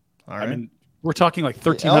 All right. I mean, we're talking like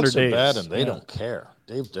 1,300 days. Bad and they don't care.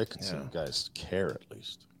 Dave Dickinson guys care at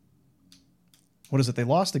least. What is it? They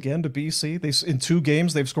lost again to BC. In 2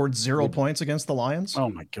 games, they've scored 0 points against the Lions. Oh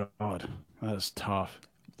my God. That is tough.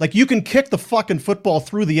 Like, you can kick the fucking football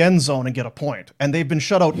through the end zone and get a point. And they've been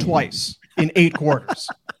shut out twice in 8 quarters.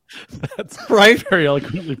 That's right. Very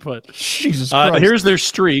eloquently put. Jesus Christ. Here's their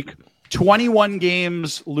streak. 21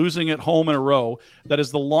 games losing at home in a row. That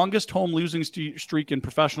is the longest home losing streak in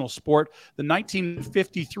professional sport. The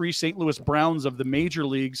 1953 St. Louis Browns of the major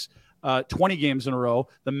leagues, 20 games in a row.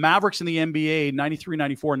 The Mavericks in the NBA,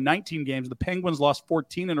 93-94, 19 games. The Penguins lost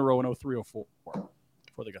 14 in a row in 03-04.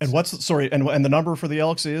 And and the number for the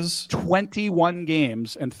Elks is? 21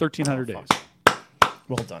 games and 1,300 days.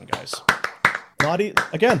 Well done, guys.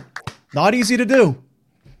 Not easy to do.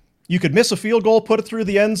 You could miss a field goal, put it through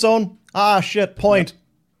the end zone. Point. Yep.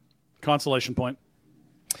 Consolation point.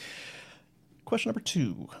 Question number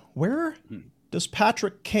 2. Where does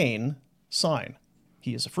Patrick Kane sign?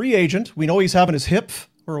 He is a free agent. We know he's having his hip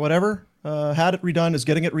or whatever had it redone, is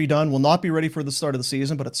getting it redone, will not be ready for the start of the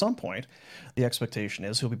season, but at some point, the expectation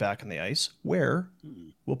is he'll be back on the ice. Where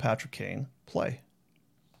will Patrick Kane play?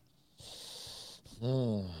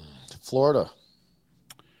 Florida.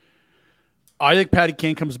 I think Patty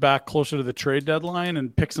Kane comes back closer to the trade deadline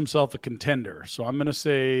and picks himself a contender. So I'm going to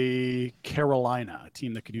say Carolina, a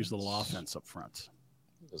team that could use a little offense up front.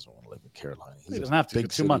 He doesn't want to live in Carolina. He doesn't have to.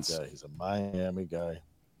 Big 2 months. Guy. He's a Miami guy.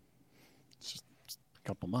 It's just a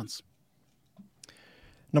couple months.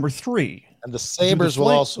 Number 3. And the Sabres will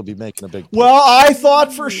also be making a big push. Well, I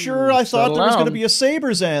thought for sure, I thought there was going to be a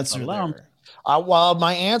Sabres answer there. Well,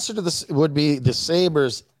 my answer to this would be the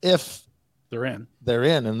Sabres if they're in. They're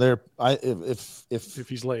in, and if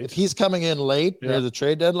he's late, if he's coming in late near the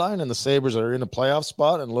trade deadline, and the Sabres are in a playoff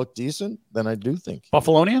spot and look decent, then I do think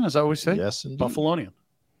Buffalonian. Is that what we say? Yes, indeed. Buffalonian.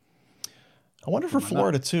 I wonder for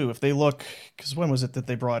Florida too if they look, because when was it that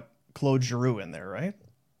they brought Claude Giroux in there? Right,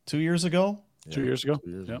 2 years ago. Yeah, 2 years ago.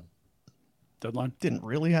 Yeah. Deadline didn't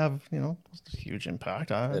really have a huge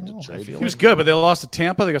impact. I don't know. He was good, but they lost to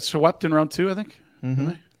Tampa. They got swept in round 2, I think.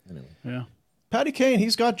 Mm-hmm. Anyway. Yeah. Patty Kane,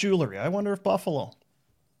 he's got jewelry. I wonder if Buffalo.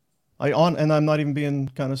 And I'm not even being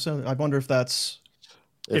kind of silly. I wonder if that's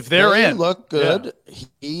if they're in. Look good.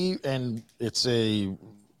 Yeah. It's a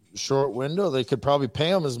short window. They could probably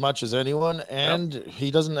pay him as much as anyone, and he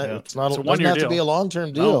doesn't. Yeah. It doesn't have to be a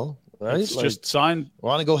long-term deal, right? It's just sign.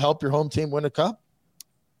 Want to go help your home team win a cup?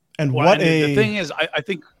 And the thing is, I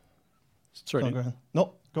think. Sorry. Go ahead.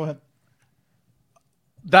 No, go ahead.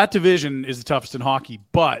 That division is the toughest in hockey,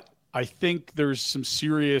 but I think there's some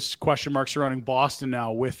serious question marks surrounding Boston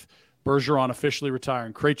now with Bergeron officially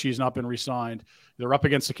retiring. Krejci has not been re-signed. They're up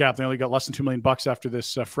against the cap. They only got less than $2 million after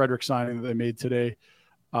this Frederick signing that they made today.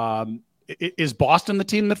 Is Boston the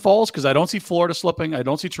team that falls? Because I don't see Florida slipping. I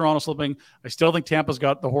don't see Toronto slipping. I still think Tampa's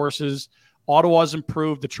got the horses. Ottawa's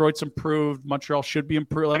improved. Detroit's improved. Montreal should be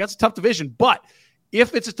improved. Like, that's a tough division. But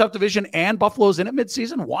if it's a tough division and Buffalo's in it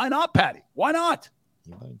midseason, why not, Patty? Why not?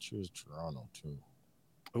 You might choose Toronto, too.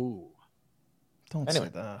 Ooh. Don't say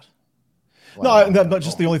that. Well, no, but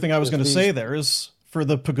just the only thing I was going to say there is for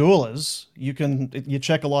the Pagulas, you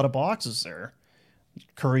check a lot of boxes there.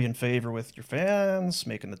 Curry in favor with your fans,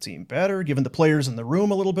 making the team better, giving the players in the room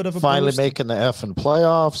a little bit of a finally boost. Making the effing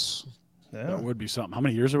playoffs. Yeah. That would be something. How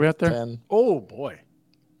many years are we at there? 10. Oh, boy.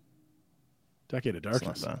 Decade of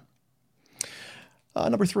darkness.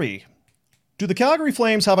 Number 3. Do the Calgary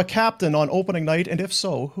Flames have a captain on opening night? And if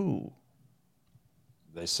so, who?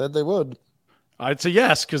 They said they would. It's a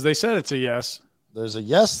yes, because they said it's a yes. There's a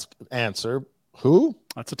yes answer. Who?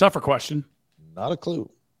 That's a tougher question. Not a clue.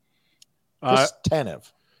 Just Tanev.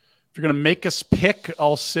 If you're going to make us pick,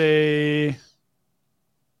 I'll say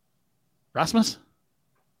Rasmus.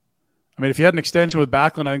 I mean, if you had an extension with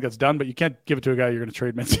Backlund, I think that's done, but you can't give it to a guy you're going to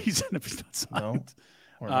trade mid-season if he's not signed.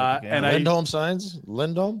 No. And Lindholm signs?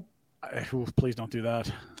 Lindholm? Please don't do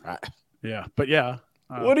that. Yeah, but yeah.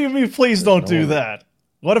 What do you mean, please don't do that?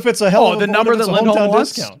 What if it's a hell of the number that Lindholm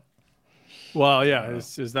wants? Discount? Well, yeah.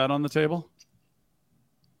 Is that on the table?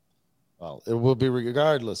 Well, it will be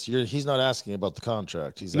regardless. He's not asking about the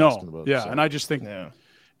contract. He's asking about and I just think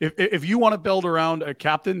if you want to build around a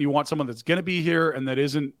captain, you want someone that's going to be here and that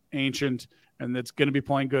isn't ancient and that's going to be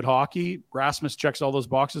playing good hockey. Rasmus checks all those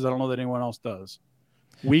boxes. I don't know that anyone else does.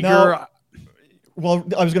 Uyghur. Well,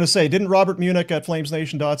 I was going to say, didn't Robert Munich at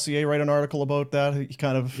FlamesNation.ca write an article about that?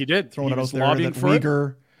 He did throwing it out there that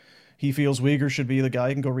Uyghur. He feels Uyghur should be the guy.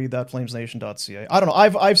 You can go read that, FlamesNation.ca. I don't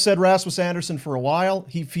know. I've said Rasmus Anderson for a while.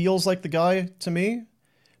 He feels like the guy to me.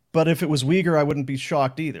 But if it was Uyghur, I wouldn't be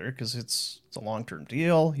shocked either because it's a long-term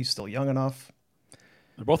deal. He's still young enough.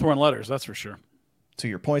 They're both wearing letters, that's for sure. To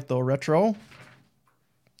your point, though, Retro,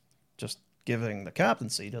 just giving the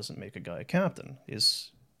captaincy doesn't make a guy a captain.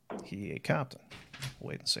 Is he a captain?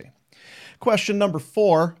 Wait and see. Question number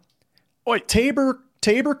 4.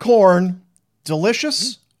 Tabor corn,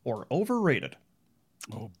 delicious or overrated?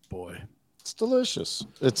 Oh boy, it's delicious.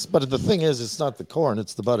 But the thing is, it's not the corn;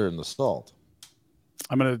 it's the butter and the salt.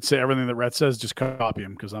 I'm going to say everything that Rhett says. Just copy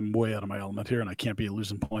him because I'm way out of my element here, and I can't be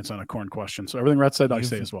losing points on a corn question. So everything Rhett said, I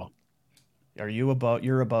say as well.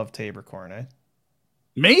 You're above Tabor corn, eh?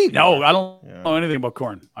 Me? No, I don't know anything about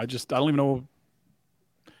corn. I don't even know.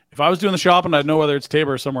 If I was doing the shopping, I'd know whether it's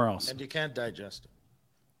Tabor or somewhere else. And you can't digest it.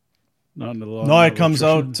 No, it comes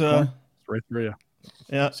out right through you.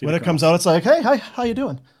 Yeah, when it comes out, it's like, hey, hi, how you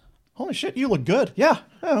doing? Holy shit, you look good. Yeah.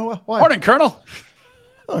 Why? Morning, Colonel.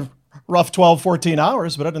 Rough 12, 14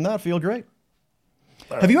 hours, but other than that, feel great.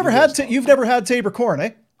 Have you ever had? You've never had Tabor corn,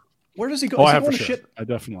 eh? Where does he go? Oh, I have for sure. Shit? I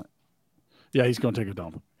definitely. Yeah, he's going to take a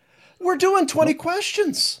dump. We're doing 20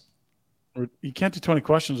 questions. You can't do 20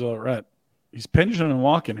 questions without Rhett. He's pinching and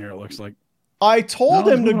walking here, it looks like. I told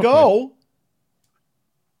him to go. Okay.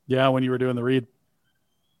 Yeah, when you were doing the read.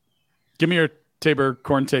 Give me your Tabor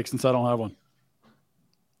corn take since I don't have one.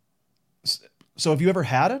 So have you ever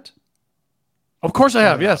had it? Of course I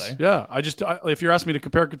have, yes. Yeah. If you're asking me to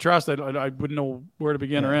compare and contrast, I wouldn't know where to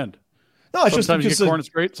begin or end. No, it's sometimes just you get corn, it's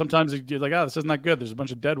great. Sometimes you're like, this isn't that good. There's a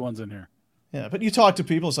bunch of dead ones in here. Yeah, but you talk to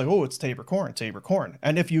people, it's like, oh, it's Tabor corn.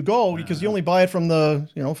 And if you go, because you only buy it from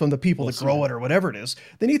the people that grow it or whatever it is,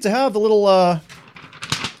 they need to have the little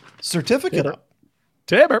certificate up.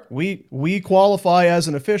 Tabor. We qualify as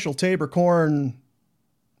an official Tabor corn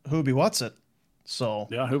Hoobie What's It. So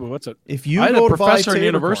yeah, Hoobie What's It. If you I had go a to buy professor Tabor in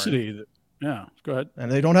university corn, go ahead.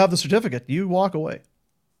 And they don't have the certificate, you walk away.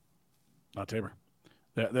 Not Tabor.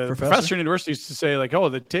 The professor in university used to say, like, oh,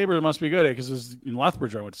 the Tabor must be good because in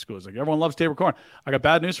Lethbridge I went to school. It's like, everyone loves Tabor corn. I got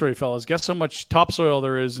bad news for you fellas. Guess how much topsoil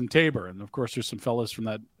there is in Tabor? And, of course, there's some fellas from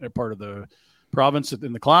that part of the province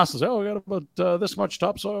in the classes. Oh, we got about this much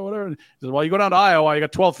topsoil, whatever. And he says, well, you go down to Iowa, you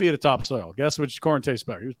got 12 feet of topsoil. Guess which corn tastes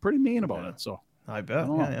better? He was pretty mean about it. So I bet.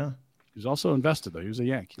 Yeah. He was also invested, though. He was a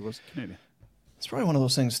Yank. He wasn't Canadian. It's probably one of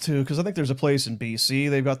those things, too, because I think there's a place in BC.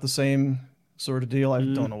 They've got the same sort of deal. I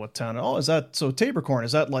don't know what town. Oh, is that so? Tabor corn,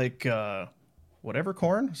 is that like whatever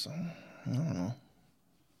corn? So, I don't know.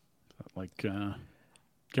 Like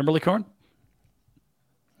Kimberly corn?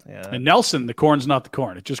 Yeah. In Nelson, the corn's not the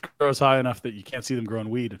corn. It just grows high enough that you can't see them growing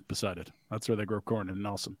weed beside it. That's where they grow corn in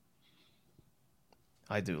Nelson.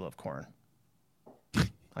 I do love corn.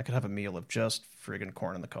 I could have a meal of just friggin'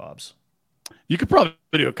 corn on the cobs. You could probably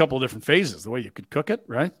do a couple of different phases. The way you could cook it,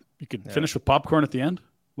 right? You could finish with popcorn at the end.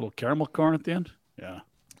 A little caramel corn at the end. Yeah.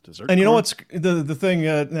 Dessert and you corn. know what's the thing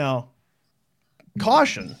now?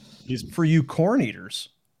 Caution for you corn eaters.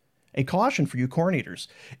 A caution for you corn eaters.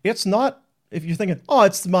 It's not if you're thinking, oh,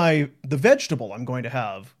 it's the vegetable I'm going to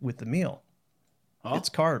have with the meal. Oh. It's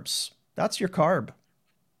carbs. That's your carb.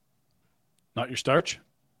 Not your starch?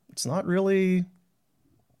 It's not really.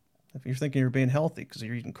 If you're thinking you're being healthy because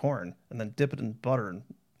you're eating corn and then dip it in butter and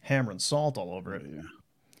hammering salt all over it. Yeah.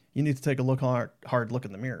 You need to take a hard look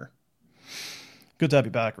in the mirror. Good to have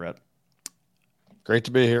you back, Rhett. Great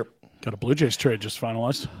to be here. Got a Blue Jays trade just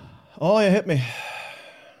finalized. Oh, yeah, hit me.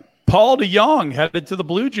 Paul DeJong headed to the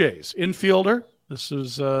Blue Jays. Infielder. This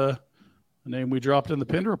is a name we dropped in the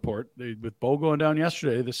Pind report. With Bo going down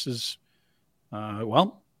yesterday, this is,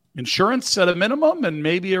 insurance at a minimum and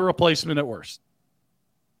maybe a replacement at worst.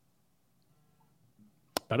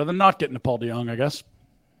 Better than not getting to Paul DeJong, I guess.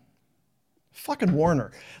 Fucking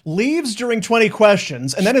Warner leaves during 20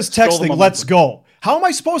 questions and then is texting, let's go. How am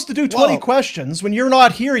I supposed to do 20 questions when you're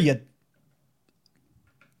not here yet?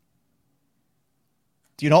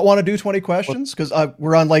 Do you not want to do 20 questions? Because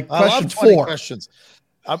we're on question 4. Questions.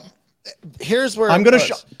 Here's where I'm going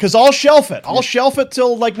to, because I'll shelf it. I'll shelf it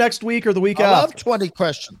till next week or the week after. I love 20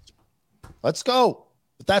 questions. Let's go.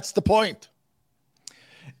 But that's the point.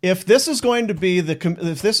 If this is going to be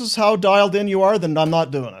if this is how dialed in you are, then I'm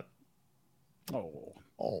not doing it.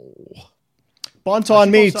 Bonton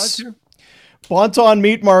Meats. Bonton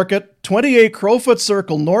Meat Market, 28 Crowfoot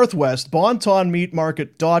Circle Northwest,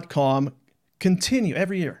 bontonmeatmarket.com. Continue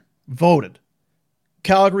every year. Voted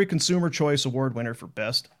Calgary Consumer Choice Award winner for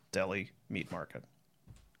Best Deli Meat Market.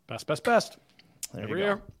 Best. There every you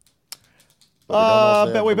year.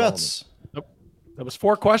 go. Betway Bets. Nope. That was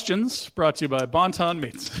 4 questions brought to you by Bonton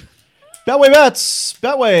Meats. Betway Bets.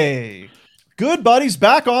 Betway. Good buddies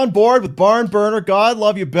back on board with Barn Burner. God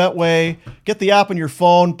love you, Betway. Get the app on your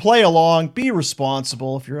phone. Play along. Be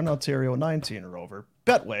responsible. If you're in Ontario, 19 or over.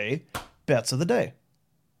 Betway. Bets of the day.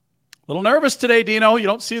 A little nervous today, Dino. You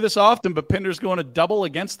don't see this often, but Pinder's going to double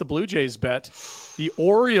against the Blue Jays bet. The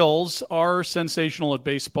Orioles are sensational at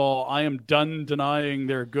baseball. I am done denying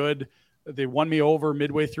they're good. They won me over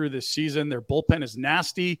midway through this season. Their bullpen is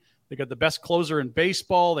nasty. They got the best closer in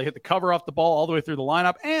baseball. They hit the cover off the ball all the way through the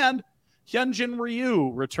lineup. And Hyunjin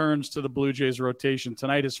Ryu returns to the Blue Jays rotation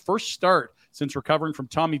tonight. His first start since recovering from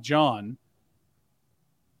Tommy John.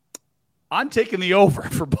 I'm taking the over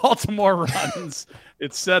for Baltimore runs.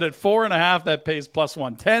 It's set at 4.5. That pays plus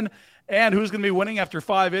 110. And who's going to be winning after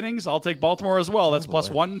 5 innings? I'll take Baltimore as well. That's plus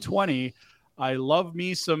 120. I love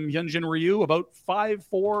me some Hyunjin Ryu. About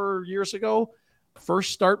 4 years ago,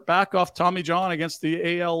 first start back off Tommy John against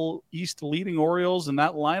the AL East leading Orioles in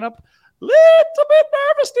that lineup. Little bit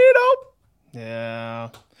nervous, Dino. Yeah.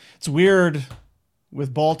 It's weird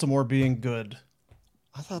with Baltimore being good.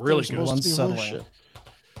 I thought really they were supposed to be horseshit.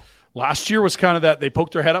 Last year was kind of that. They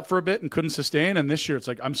poked their head up for a bit and couldn't sustain. And this year it's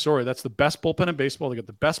like, I'm sorry, that's the best bullpen in baseball. They got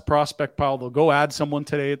the best prospect pile. They'll go add someone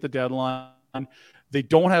today at the deadline. They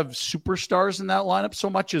don't have superstars in that lineup so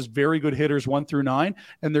much as very good hitters 1 through 9.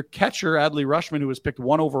 And their catcher, Adley Rutschman, who was picked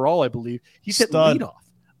 1 overall, I believe, he's hit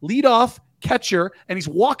leadoff catcher, and he's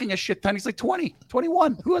walking a shit ton. He's like 20,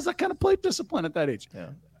 21. Who has that kind of plate discipline at that age? Yeah.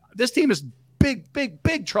 This team is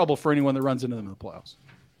big trouble for anyone that runs into them in the playoffs.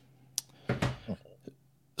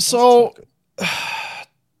 So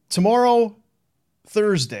tomorrow,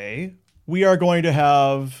 Thursday, we are going to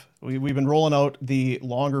have, we've been rolling out the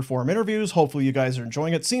longer form interviews. Hopefully you guys are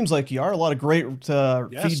enjoying it. Seems like you are. A lot of great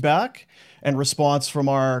feedback and response from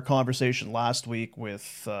our conversation last week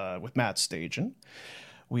with Matt Stajan.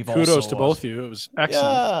 Kudos to both of you. It was excellent.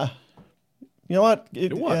 Yeah. You know what?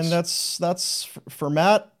 It was. And that's for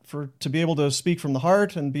Matt, to be able to speak from the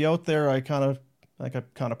heart and be out there. I kind of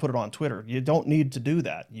put it on Twitter. You don't need to do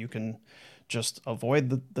that. You can just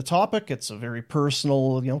avoid the topic. It's a very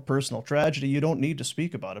personal tragedy. You don't need to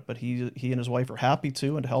speak about it, but he and his wife are happy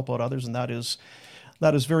to, and to help out others. And that is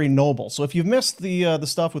very noble. So if you've missed the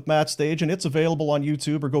stuff with Matt Stajan, it's available on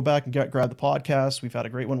YouTube, or go back and grab the podcast. We've had a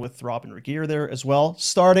great one with Robin Regier there as well.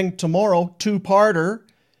 Starting tomorrow, 2-parter,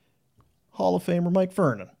 Hall of Famer Mike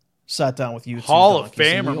Vernon sat down with YouTube. Hall of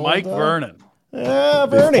Famer Mike Vernon. Yeah,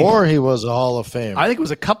 Bernie. Before he was a Hall of Fame. I think it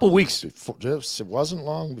was a couple weeks. It wasn't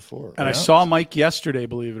long before. And I saw Mike yesterday,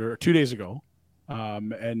 believe it, or 2 days ago,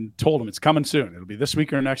 and told him it's coming soon. It'll be this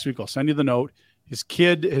week or next week. I'll send you the note. His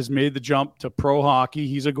kid has made the jump to pro hockey.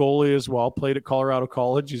 He's a goalie as well, played at Colorado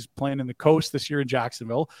College. He's playing in the Coast this year in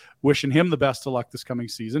Jacksonville. Wishing him the best of luck this coming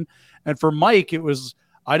season. And for Mike,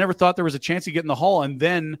 I never thought there was a chance to get in the Hall. And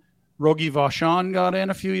then Rogi Vachon got in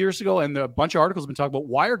a few years ago, and a bunch of articles have been talking about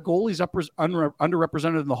why are goalies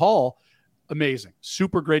underrepresented in the Hall. Amazing.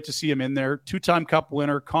 Super great to see him in there. 2-time Cup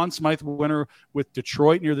winner, Conn Smythe winner with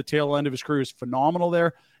Detroit near the tail end of his career. Is phenomenal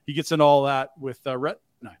there. He gets into all that with Rhett.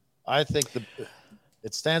 No. I think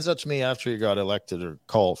it stands out to me after he got elected or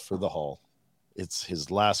called for the Hall. It's his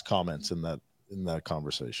last comments in that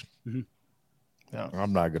conversation. Mm-hmm. Yeah.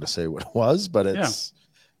 I'm not going to say what it was, but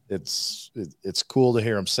it's cool to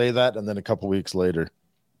hear him say that, and then a couple weeks later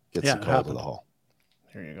gets a call to the Hall.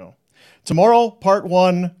 Here you go. Tomorrow, part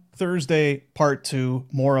 1. Thursday, part 2.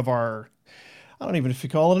 More of our, I don't even know if you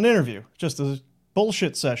call it an interview, just a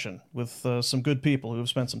bullshit session with some good people who have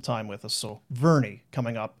spent some time with us. So Vernie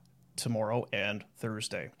coming up tomorrow and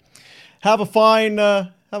Thursday. Have a fine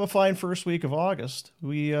first week of August.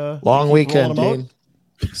 We long weekend, Dean.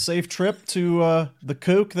 Safe trip to the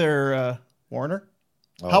Kook there, Warner.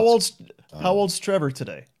 How old's Trevor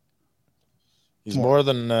today? He's more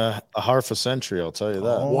than a half a century, I'll tell you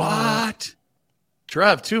that. What?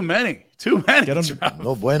 Trev, too many. Get him. Trev.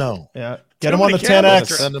 No bueno. Yeah. Get him on the 10X.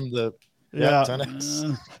 Send him the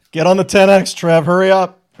 10X. Get on the 10X, Trev. Hurry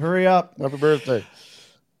up. Happy birthday.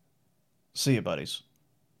 See you, buddies.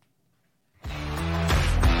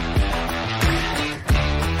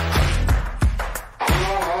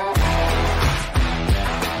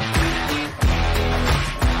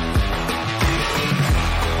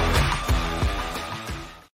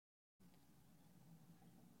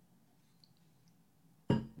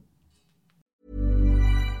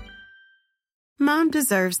 Mom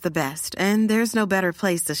deserves the best, and there's no better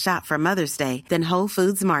place to shop for Mother's Day than Whole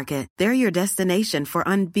Foods Market. They're your destination for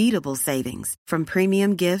unbeatable savings, from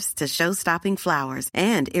premium gifts to show-stopping flowers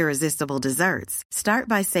and irresistible desserts. Start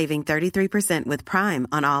by saving 33% with Prime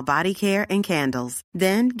on all body care and candles.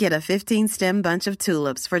 Then get a 15-stem bunch of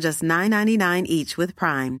tulips for just $9.99 each with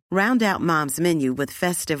Prime. Round out Mom's menu with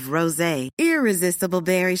festive rosé, irresistible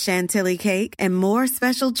berry chantilly cake, and more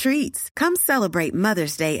special treats. Come celebrate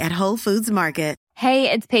Mother's Day at Whole Foods Market.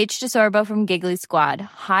 Hey, it's Paige DeSorbo from Giggly Squad.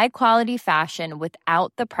 High quality fashion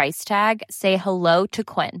without the price tag. Say hello to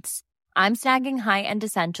Quince. I'm snagging high-end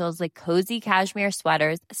essentials like cozy cashmere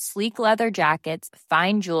sweaters, sleek leather jackets,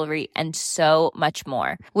 fine jewelry, and so much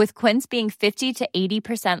more. With Quince being 50 to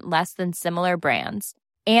 80% less than similar brands.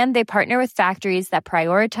 And they partner with factories that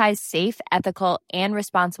prioritize safe, ethical, and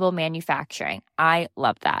responsible manufacturing. I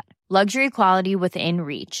love that. Luxury quality within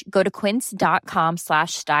reach. Go to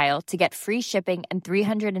quince.com/style to get free shipping and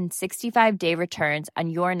 365-day returns on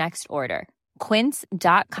your next order.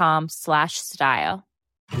 Quince.com/style.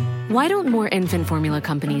 Why don't more infant formula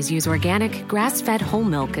companies use organic, grass-fed whole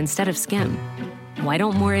milk instead of skim? Why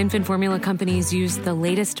don't more infant formula companies use the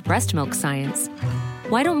latest breast milk science?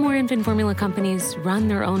 Why don't more infant formula companies run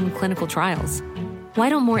their own clinical trials? Why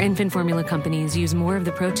don't more infant formula companies use more of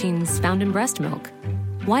the proteins found in breast milk?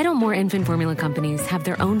 Why don't more infant formula companies have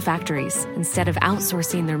their own factories instead of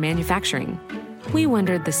outsourcing their manufacturing? We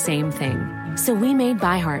wondered the same thing. So we made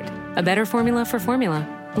ByHeart, a better formula for formula.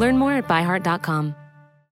 Learn more at byheart.com.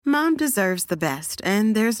 Mom deserves the best,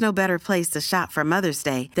 and there's no better place to shop for Mother's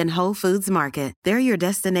Day than Whole Foods Market. They're your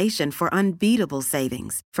destination for unbeatable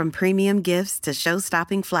savings, from premium gifts to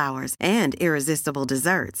show-stopping flowers and irresistible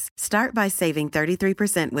desserts. Start by saving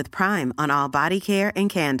 33% with Prime on all body care and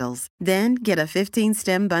candles. Then get a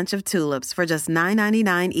 15-stem bunch of tulips for just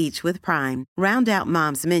 $9.99 each with Prime. Round out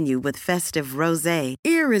Mom's menu with festive rosé,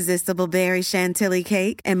 irresistible berry chantilly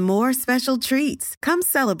cake, and more special treats. Come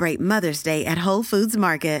celebrate Mother's Day at Whole Foods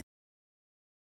Market.